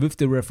with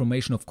the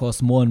Reformation, of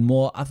course, more and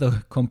more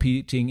other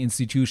competing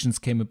institutions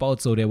came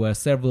about. So there were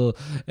several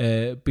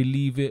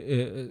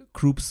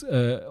groups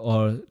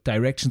or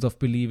directions of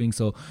believing.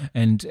 So,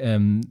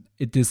 and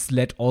this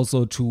led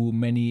also to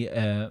many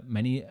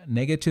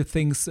negative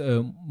things,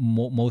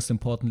 most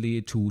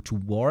importantly to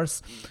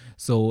wars.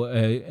 So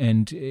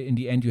and in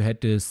the end you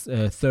had this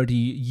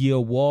 30-year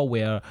war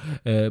where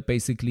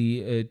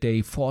basically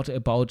they fought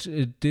about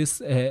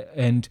this,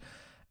 and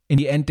in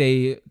the end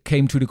they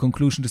came to the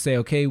conclusion to say,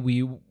 okay,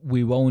 we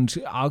won't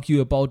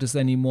argue about this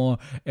anymore.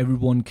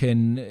 Everyone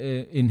can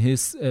in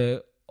his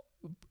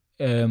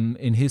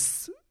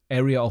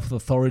area of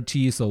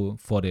authority, so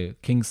for the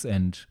kings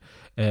and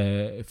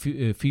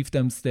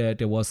fiefdoms,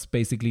 there was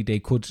basically, they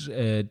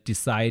could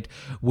decide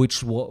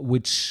which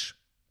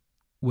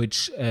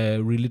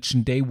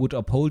religion they would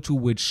uphold to,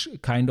 which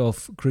kind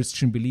of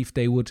Christian belief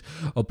they would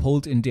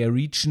uphold in their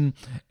region,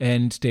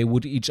 and they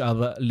would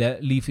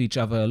leave each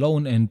other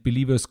alone, and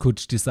believers could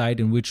decide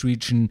in which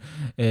region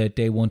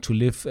they want to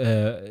live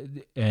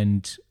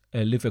and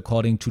live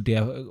according to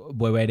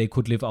where they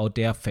could live out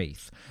their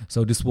faith.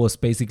 So this was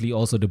basically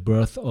also the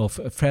birth of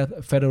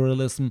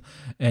federalism.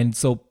 And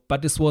so,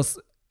 but this was,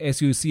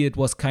 as you see, it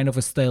was kind of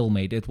a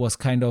stalemate. It was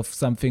kind of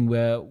something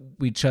where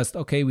we just,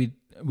 okay,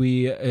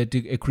 we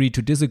agree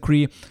to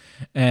disagree,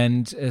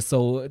 and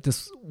so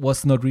this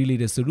was not really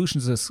the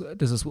solution. This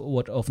is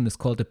what often is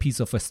called the Peace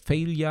of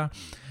Westphalia,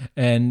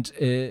 and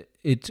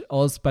it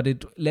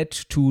led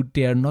to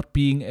there not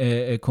being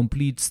a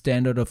complete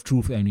standard of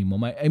truth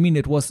anymore. I mean,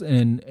 it was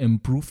an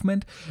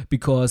improvement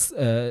because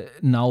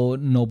now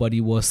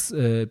nobody was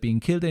being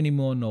killed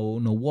anymore, no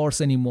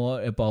wars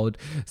anymore about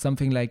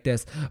something like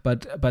this.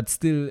 But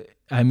still,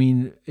 I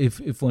mean,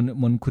 if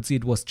one could see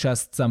it was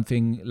just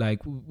something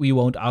like, we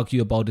won't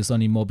argue about this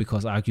anymore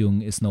because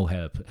arguing is no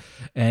help.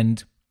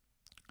 And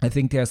I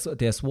think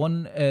there's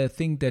one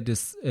thing that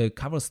is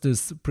covers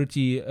this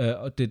pretty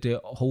the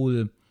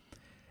whole.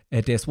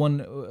 There's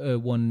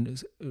one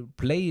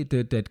play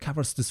that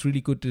covers this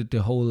really good,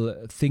 the whole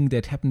thing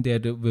that happened there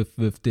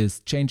with this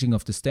changing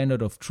of the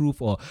standard of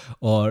truth, or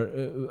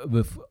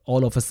with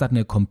all of a sudden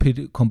a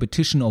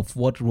competition of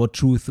what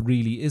truth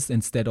really is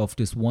instead of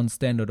this one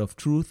standard of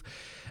truth.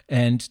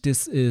 And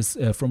this is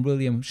from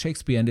William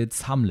Shakespeare, and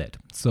it's Hamlet.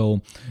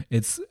 So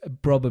it's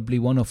probably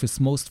one of his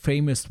most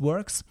famous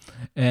works,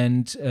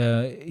 and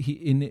there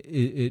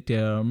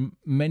are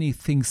many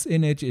things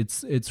in it.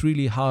 It's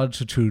really hard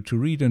to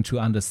read and to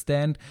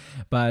understand,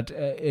 but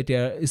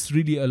there is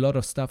really a lot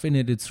of stuff in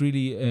it. It's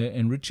really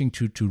enriching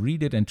to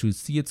read it and to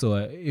see it. So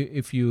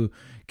if you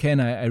can,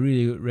 I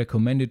really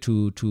recommend it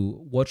to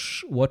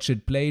watch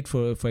it played,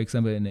 for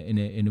example,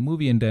 in a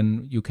movie, and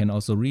then you can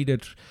also read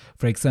it.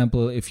 For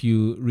example, if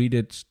you read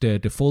it,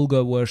 the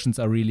Folger versions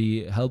are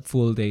really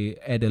helpful. They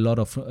add a lot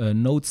of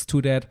notes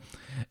to that.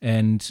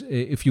 And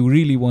if you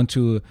really want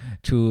to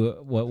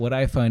what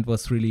I find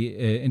was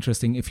really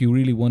interesting, if you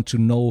really want to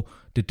know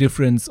the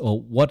difference, or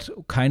what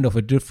kind of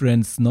a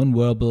difference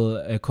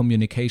nonverbal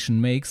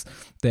communication makes,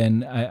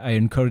 then I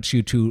encourage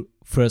you to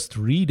first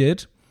read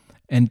it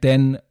and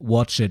then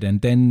watch it,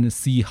 and then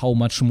see how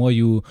much more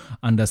you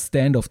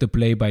understand of the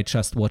play by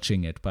just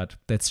watching it. But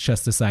that's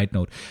just a side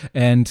note.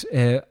 And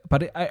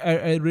but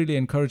I really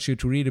encourage you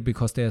to read it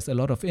because there's a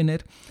lot of in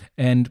it.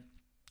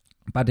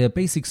 But the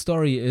basic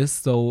story is,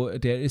 so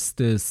there is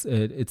this,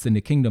 it's in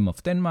the Kingdom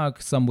of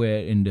Denmark, somewhere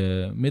in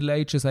the Middle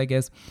Ages, I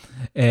guess,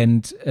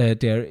 and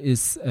there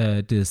is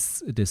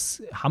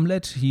this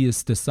Hamlet. He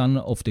is the son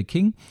of the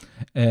king,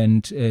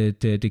 and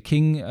the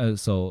king,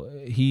 so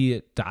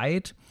he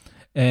died,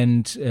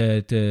 and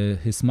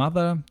his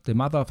mother, the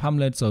mother of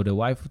Hamlet, so the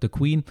wife of the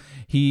queen,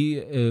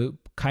 he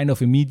kind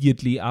of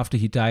immediately after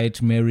he died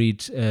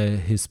married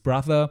his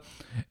brother,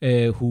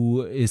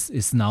 who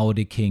is now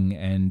the king.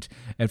 And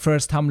at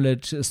first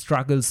Hamlet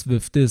struggles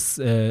with this,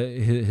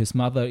 his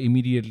mother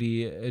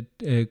immediately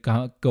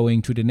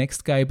going to the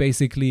next guy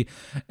basically,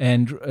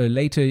 and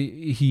later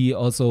he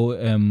also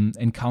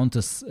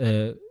encounters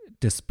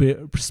the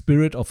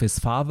spirit of his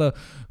father,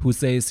 who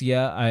says,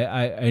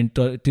 I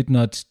did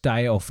not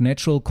die of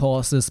natural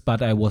causes,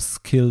 but I was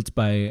killed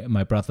by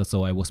my brother,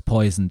 so I was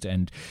poisoned.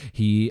 And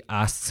he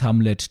asks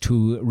Hamlet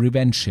to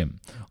revenge him,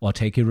 or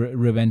take a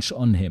revenge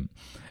on him.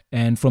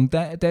 And from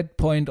that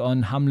point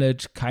on,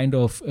 Hamlet kind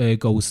of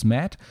goes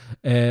mad,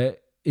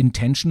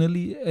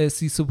 intentionally, as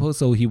he suppose.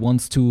 So he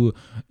wants to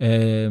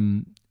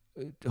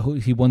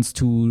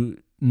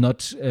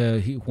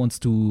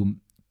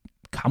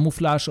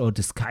camouflage or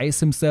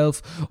disguise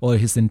himself or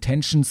his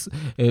intentions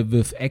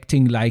with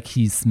acting like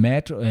he's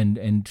mad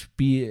and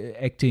be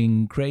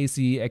acting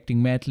crazy,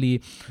 acting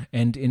madly.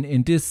 And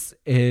in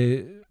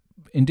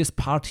this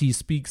part he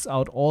speaks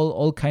out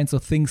all kinds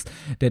of things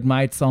that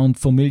might sound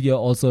familiar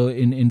also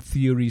in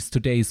theories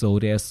today. So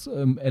there's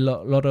a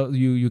lot of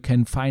you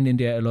can find in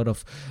there a lot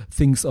of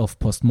things of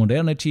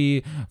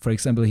postmodernity. For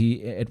example,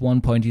 he at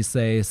one point he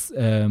says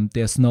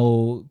there's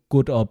no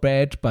good or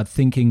bad, but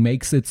thinking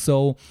makes it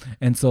so,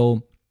 and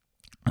so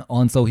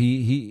on. So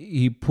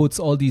he puts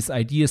all these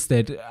ideas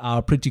that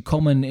are pretty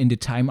common in the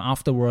time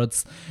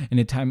afterwards, in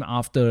the time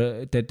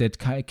after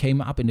that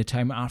came up in the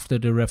time after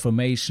the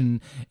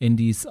Reformation, in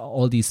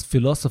all these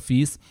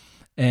philosophies,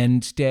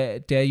 and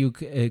there you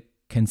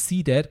can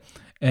see that.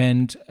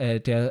 And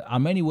there are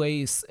many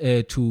ways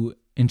to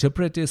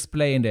interpret this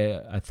play, and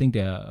I think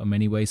there are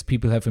many ways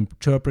people have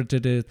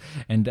interpreted it,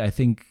 and I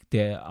think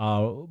there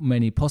are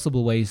many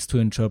possible ways to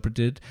interpret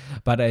it.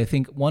 But I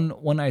think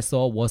one I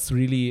saw was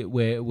really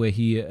where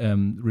he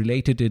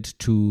related it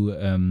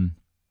to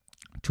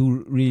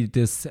really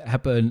this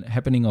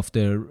happening of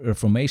the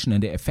Reformation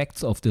and the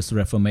effects of this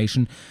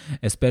Reformation,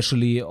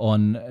 especially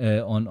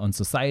on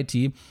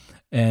society.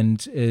 And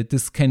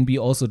this can be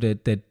also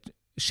that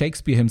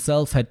Shakespeare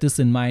himself had this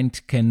in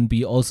mind, can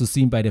be also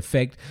seen by the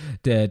fact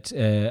that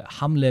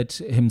Hamlet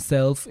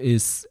himself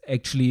is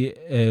actually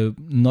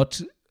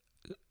not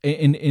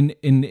in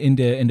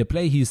the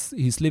play.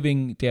 He's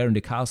living there in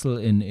the castle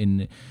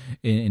in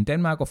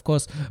Denmark, of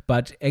course,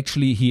 but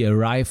actually he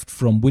arrived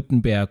from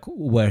Wittenberg,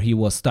 where he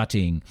was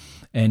studying.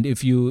 And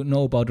if you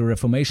know about the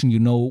Reformation, you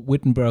know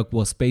Wittenberg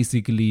was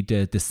basically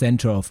the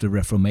center of the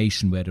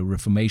Reformation, where the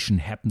Reformation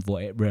happened,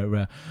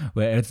 where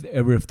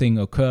everything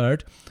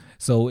occurred.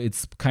 So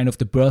it's kind of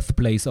the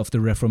birthplace of the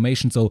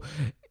Reformation. So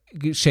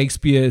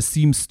Shakespeare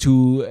seems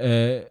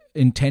to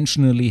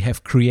intentionally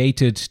have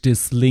created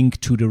this link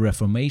to the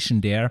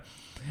Reformation there.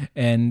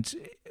 And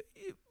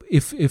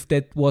if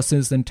that was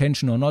his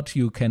intention or not,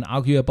 you can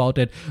argue about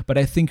it. But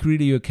I think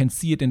really you can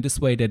see it in this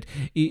way, that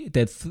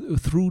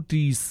through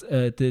these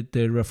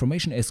the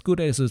Reformation, as good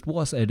as it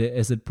was,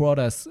 as it brought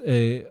us,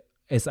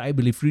 as I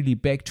believe, really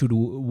back to the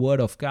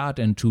Word of God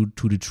and to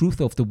the truth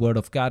of the Word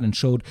of God, and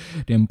showed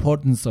the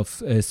importance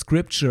of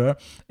Scripture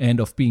and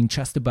of being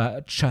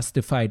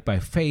justified by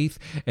faith,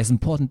 as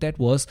important that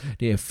was,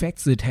 the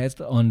effects it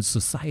had on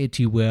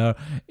society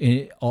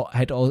it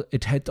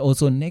had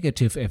also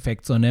negative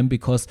effects on them,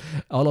 because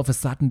all of a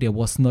sudden there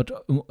was not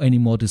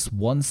anymore this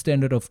one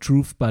standard of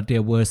truth, but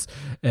there was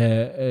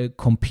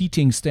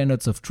competing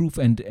standards of truth,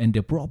 and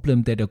the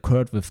problem that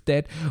occurred with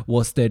that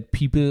was that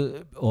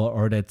people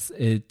or that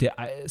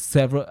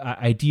several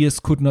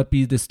ideas could not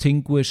be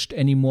distinguished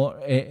anymore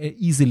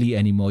easily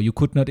anymore. You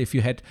could not, if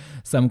you had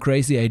some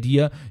crazy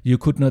idea, you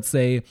could not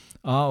say,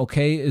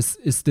 okay, is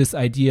this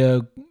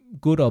idea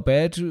good or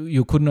bad?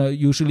 You could not.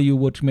 Usually you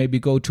would maybe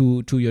go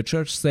to your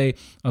church, say,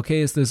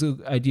 okay, is this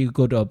idea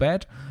good or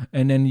bad?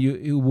 And then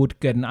you would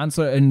get an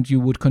answer, and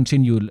you would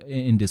continue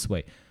in this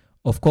way.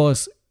 Of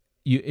course,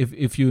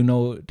 if you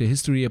know the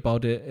history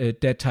about it, at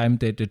that time,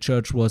 that the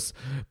church was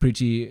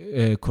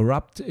pretty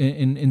corrupt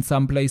in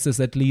some places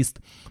at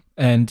least,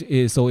 and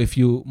so if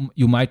you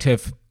might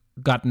have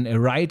gotten a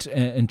right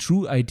and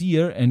true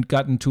idea and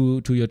gotten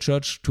to your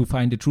church to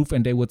find the truth,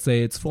 and they would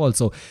say it's false.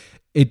 So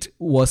it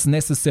was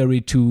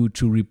necessary to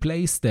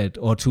replace that,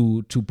 or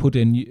to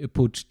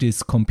put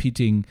this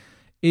competing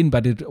in,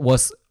 but it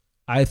was,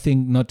 I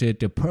think, not the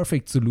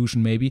perfect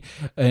solution maybe,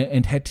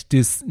 and had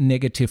this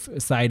negative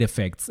side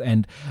effects.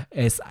 And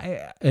as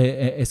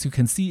you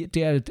can see,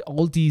 there are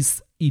all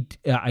these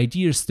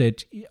ideas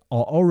that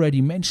are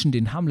already mentioned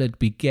in Hamlet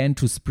began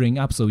to spring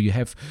up. So you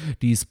have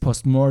these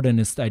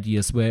postmodernist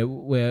ideas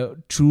where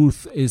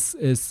truth is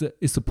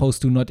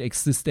supposed to not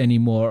exist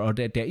anymore, or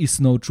that there is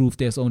no truth,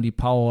 there's only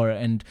power,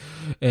 and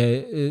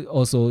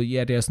also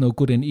there's no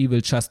good and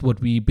evil. Just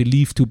what we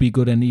believe to be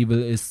good and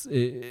evil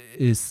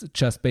is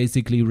just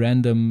basically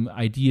random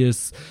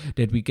ideas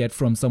that we get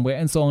from somewhere,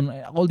 and so on.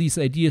 All these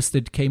ideas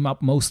that came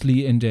up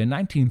mostly in the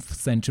 19th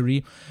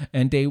century,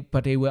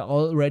 but they were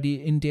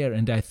already in there.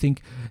 And I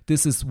think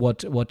this is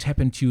what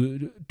happened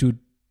due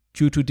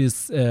to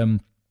this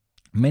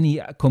many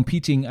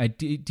competing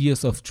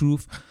ideas of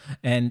truth.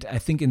 And I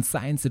think in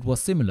science it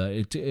was similar.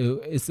 It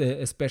is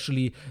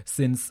especially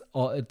since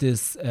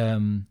this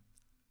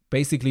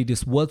basically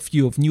this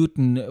worldview of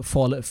Newton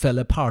fell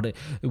apart,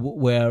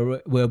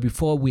 where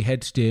before we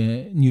had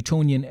the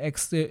Newtonian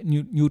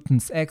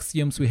Newton's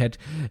axioms, we had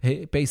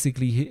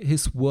basically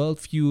his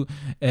worldview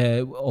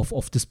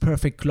of this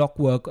perfect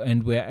clockwork,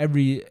 and where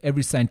every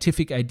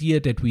scientific idea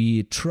that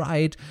we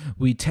tried,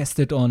 we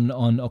tested on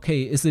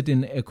okay, is it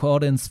in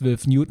accordance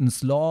with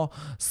Newton's law?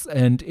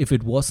 And if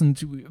it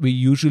wasn't, we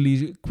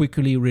usually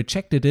quickly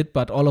rejected it.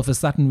 But all of a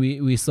sudden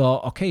we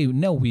saw, okay,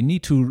 no, we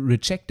need to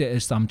reject the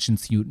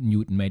assumptions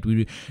Newton made.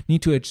 We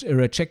need to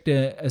reject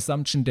the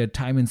assumption that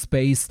time and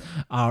space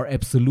are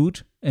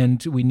absolute,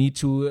 and we need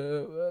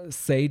to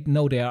say,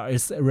 no, there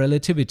is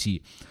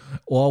relativity.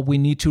 Or we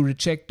need to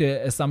reject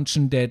the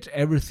assumption that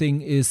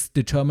everything is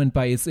determined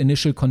by its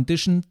initial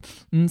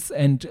conditions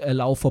and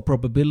allow for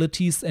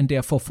probabilities, and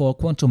therefore for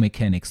quantum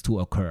mechanics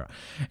to occur.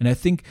 And I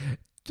think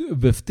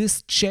with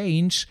this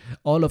change,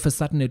 all of a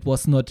sudden it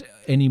was not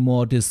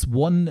anymore this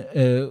one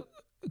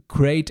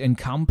great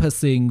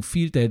encompassing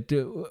field that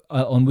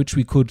on which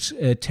we could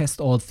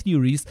test all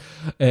theories,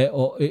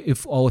 or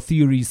if our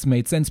theories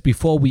made sense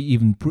before we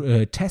even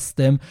test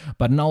them.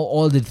 But now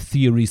all the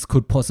theories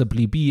could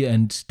possibly be,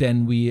 and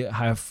then we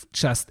have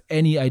just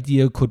any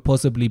idea could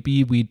possibly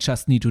be. We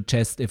just need to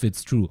test if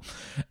it's true.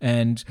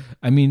 And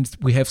I mean,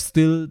 we have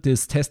still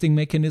this testing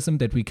mechanism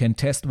that we can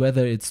test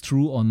whether it's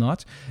true or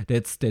not.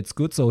 That's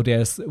good. So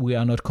we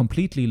are not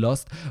completely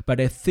lost.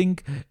 But I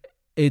think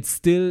it's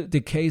still the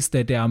case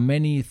that there are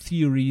many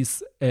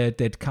theories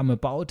that come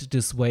about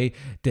this way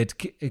that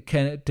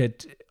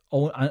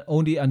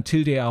only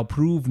until they are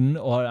proven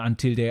or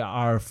until they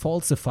are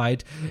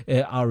falsified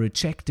are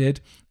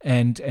rejected,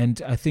 and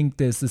I think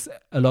this is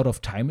a lot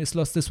of time is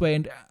lost this way.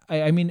 And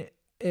I mean,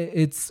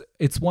 it's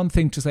one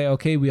thing to say,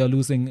 okay, we are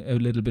losing a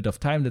little bit of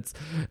time, that's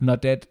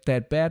not that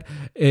bad,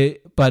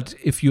 but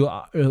if you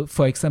are,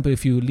 for example,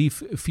 if you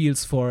leave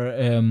fields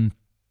for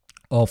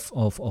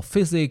of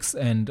physics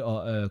and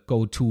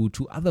go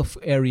to other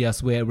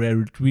areas where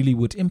it really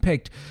would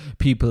impact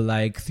people,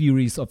 like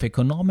theories of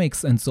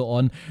economics and so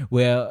on,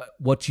 where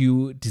what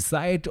you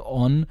decide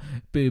on,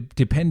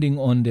 depending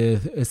on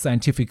the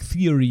scientific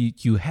theory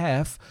you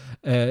have,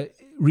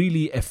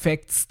 really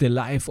affects the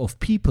life of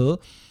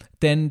people,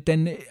 then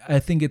I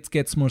think it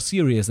gets more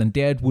serious. And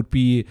there it would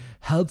be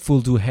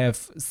helpful to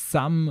have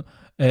some,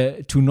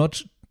 to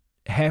not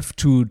have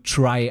to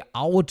try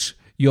out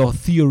your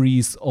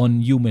theories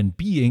on human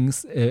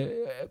beings,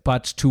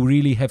 but to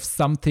really have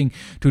something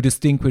to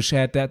distinguish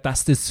that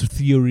does this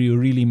theory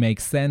really make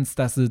sense?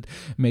 Does it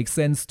make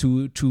sense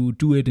to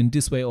do it in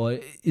this way, or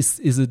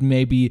is it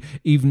maybe,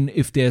 even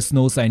if there's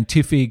no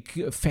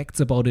scientific facts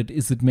about it,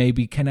 is it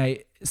maybe, can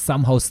I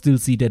somehow still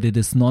see that it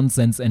is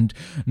nonsense and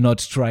not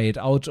try it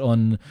out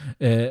on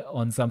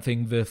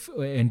something with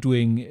and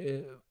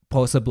doing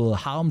possible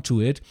harm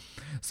to it?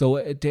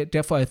 So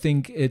therefore I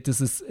think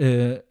this is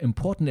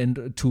important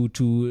and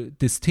to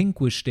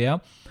distinguish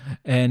there.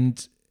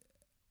 And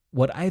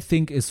what I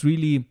think is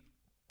really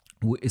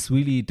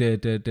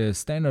the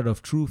standard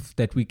of truth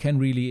that we can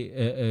really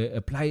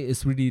apply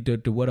is really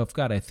the Word of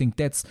God. I think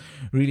that's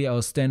really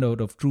our standard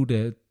of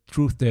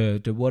truth,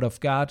 the Word of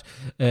God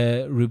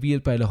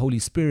revealed by the Holy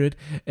Spirit.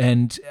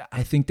 And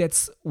I think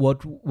that's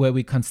where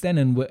we can stand,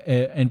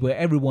 and where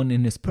everyone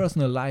in his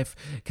personal life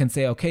can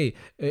say, okay,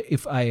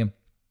 if I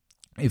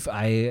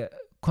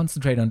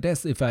concentrate on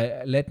this, if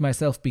I let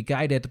myself be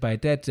guided by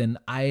that, then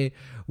I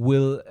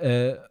will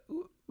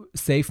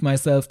save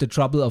myself the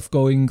trouble of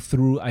going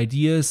through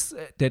ideas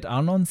that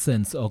are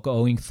nonsense, or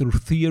going through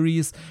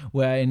theories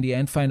where I in the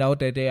end find out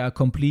that they are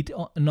complete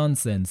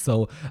nonsense.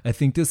 So I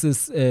think this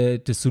is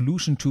the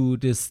solution to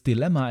this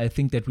dilemma. I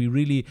think that we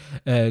really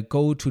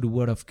go to the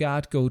Word of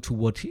God, go to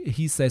what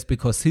he says,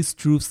 because his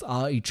truths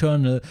are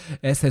eternal,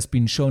 as has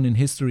been shown in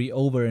history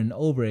over and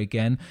over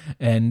again.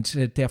 And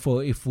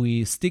therefore, if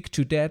we stick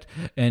to that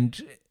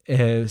and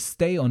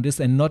stay on this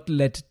and not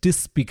let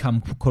this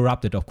become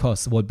corrupted, of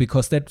course,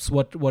 because that's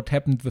what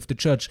happened with the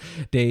church.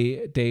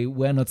 They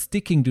were not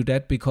sticking to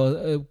that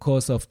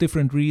because of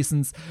different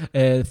reasons.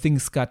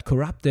 Things got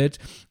corrupted.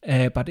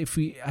 But if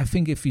we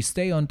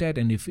stay on that,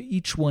 and if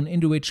each one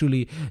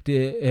individually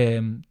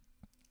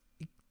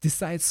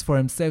decides for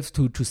himself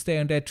to stay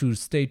on that, to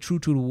stay true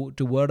to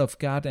the Word of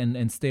God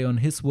and stay on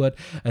his word,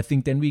 I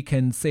think then we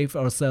can save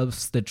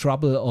ourselves the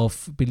trouble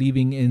of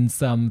believing in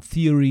some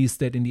theories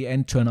that in the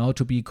end turn out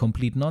to be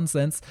complete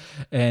nonsense.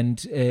 And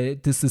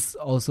this is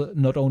also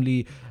not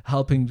only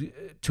helping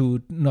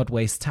to not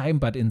waste time,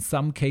 but in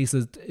some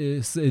cases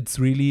it's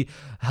really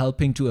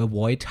helping to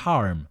avoid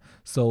harm.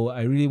 So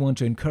I really want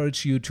to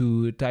encourage you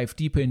to dive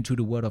deeper into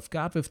the Word of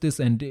God with this.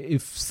 And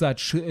if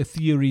such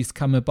theories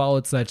come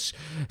about, such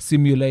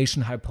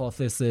simulation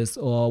hypothesis,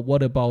 or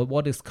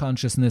what is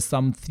consciousness,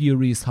 some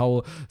theories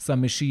how some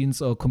machines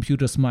or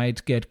computers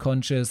might get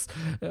conscious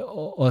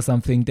or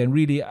something, then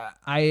really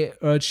I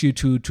urge you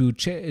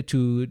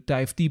to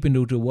dive deep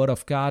into the Word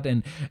of God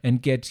and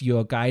get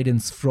your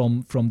guidance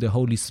from the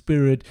Holy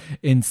Spirit,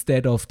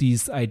 instead of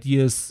these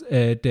ideas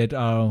that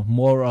are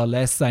more or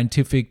less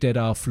scientific that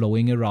are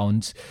flowing around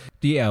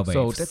the airwaves.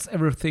 So that's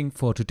everything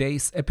for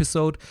today's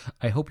episode.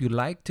 I hope you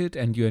liked it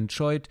and you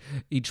enjoyed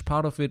each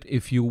part of it.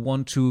 If you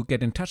want to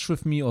get in touch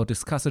with me or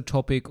discuss a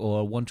topic,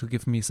 or want to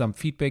give me some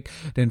feedback,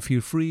 then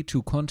feel free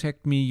to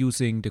contact me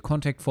using the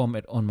contact form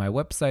on my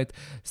website,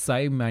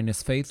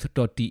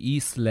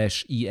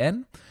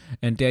 sei-faith.de/en.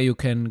 And there you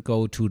can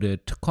go to the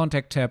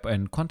contact tab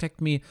and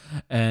contact me.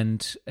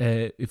 And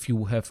if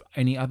you have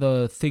any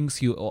other things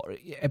or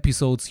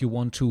episodes you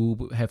want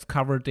to have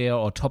covered there,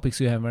 or topics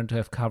you want to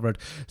have covered,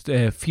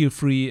 feel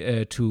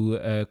free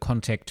to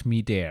contact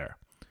me there.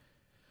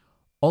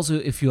 Also,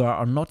 if you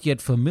are not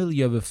yet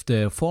familiar with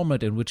the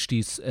format in which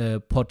this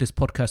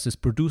podcast is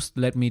produced,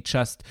 let me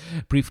just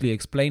briefly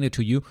explain it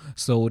to you.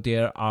 So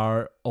there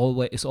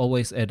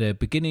always at the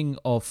beginning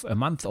of a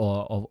month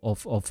or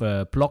of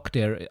a block,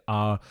 there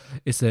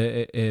is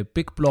a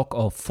big block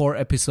of 4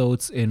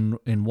 episodes in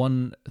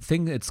one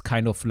thing. It's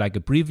kind of like a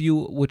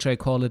preview, which I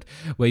call it,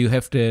 where you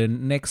have the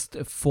next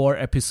 4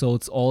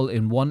 episodes all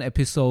in one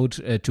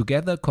episode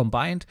together,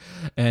 combined.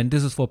 And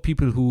this is for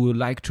people who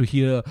like to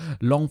hear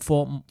long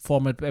format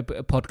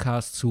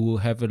podcasts, who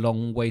have a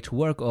long way to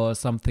work or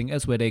something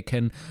else, where they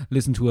can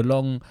listen to a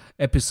long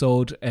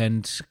episode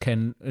and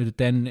can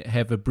then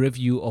have a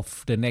preview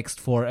of the next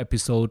 4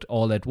 episodes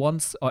all at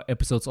once,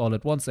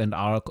 and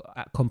are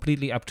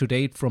completely up to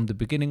date from the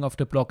beginning of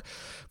the block.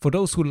 For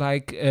those who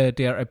like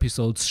their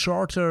episodes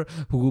shorter,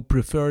 who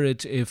prefer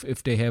it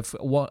if they have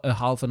a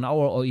half an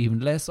hour or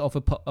even less of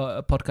a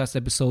podcast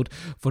episode,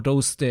 for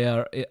those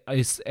there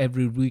is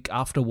every week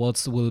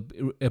afterwards will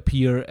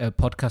appear a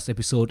podcast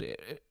episode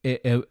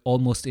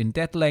almost in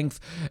that length,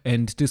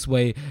 and this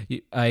way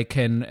I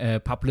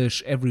can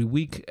publish every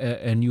week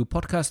a new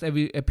podcast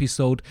every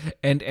episode,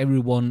 and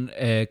everyone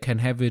can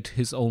have it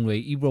his own way,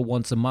 either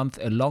once a month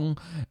a long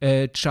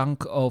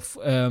chunk of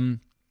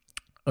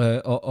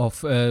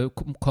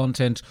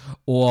content,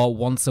 or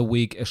once a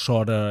week a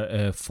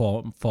shorter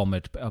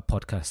format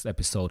podcast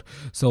episode.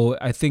 So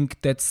I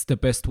think that's the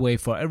best way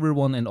for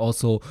everyone, and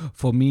also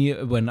for me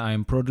when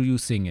I'm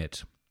producing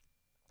it.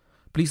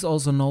 Please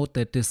also note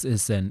that this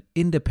is an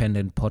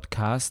independent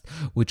podcast,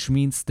 which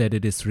means that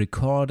it is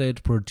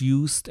recorded,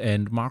 produced,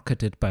 and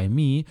marketed by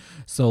me.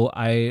 So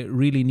I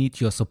really need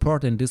your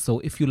support in this. So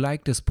if you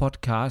like this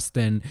podcast,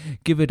 then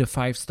give it a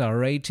 5-star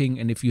rating.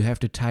 And if you have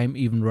the time,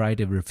 even write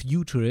a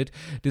review to it.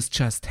 This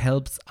just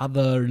helps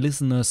other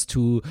listeners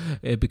to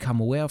become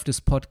aware of this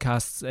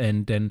podcast,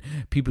 and then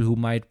people who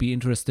might be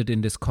interested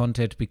in this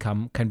content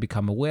can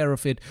become aware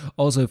of it.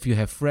 Also, if you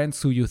have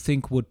friends who you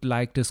think would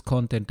like this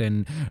content,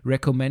 then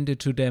recommend it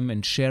to them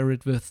and share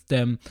it with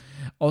them.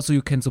 Also,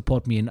 you can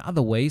support me in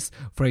other ways,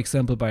 for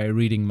example by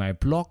reading my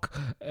blog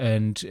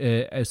and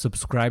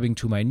subscribing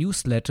to my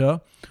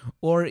newsletter,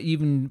 or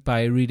even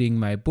by reading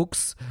my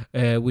books,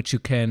 which you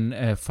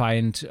can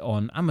find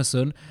on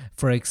Amazon.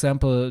 For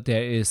example,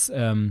 there is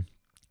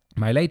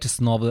my latest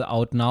novel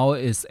out now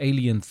is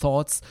Alien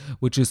Thoughts,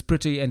 which is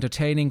pretty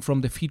entertaining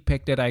from the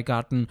feedback that I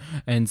gotten,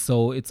 and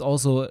so it's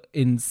also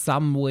in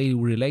some way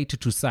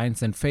related to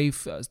science and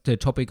faith. The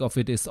topic of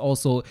it is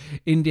also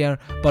in there,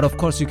 but of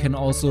course you can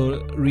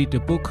also read the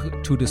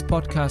book to this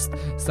podcast,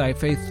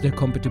 Sci-Faith, The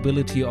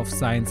Compatibility of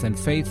Science and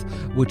Faith,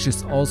 which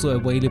is also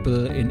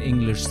available in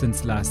English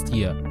since last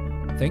year.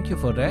 Thank you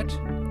for that,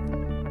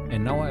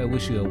 and now I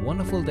wish you a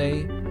wonderful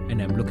day, and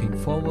I'm looking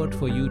forward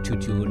for you to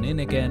tune in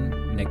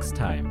again next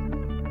time.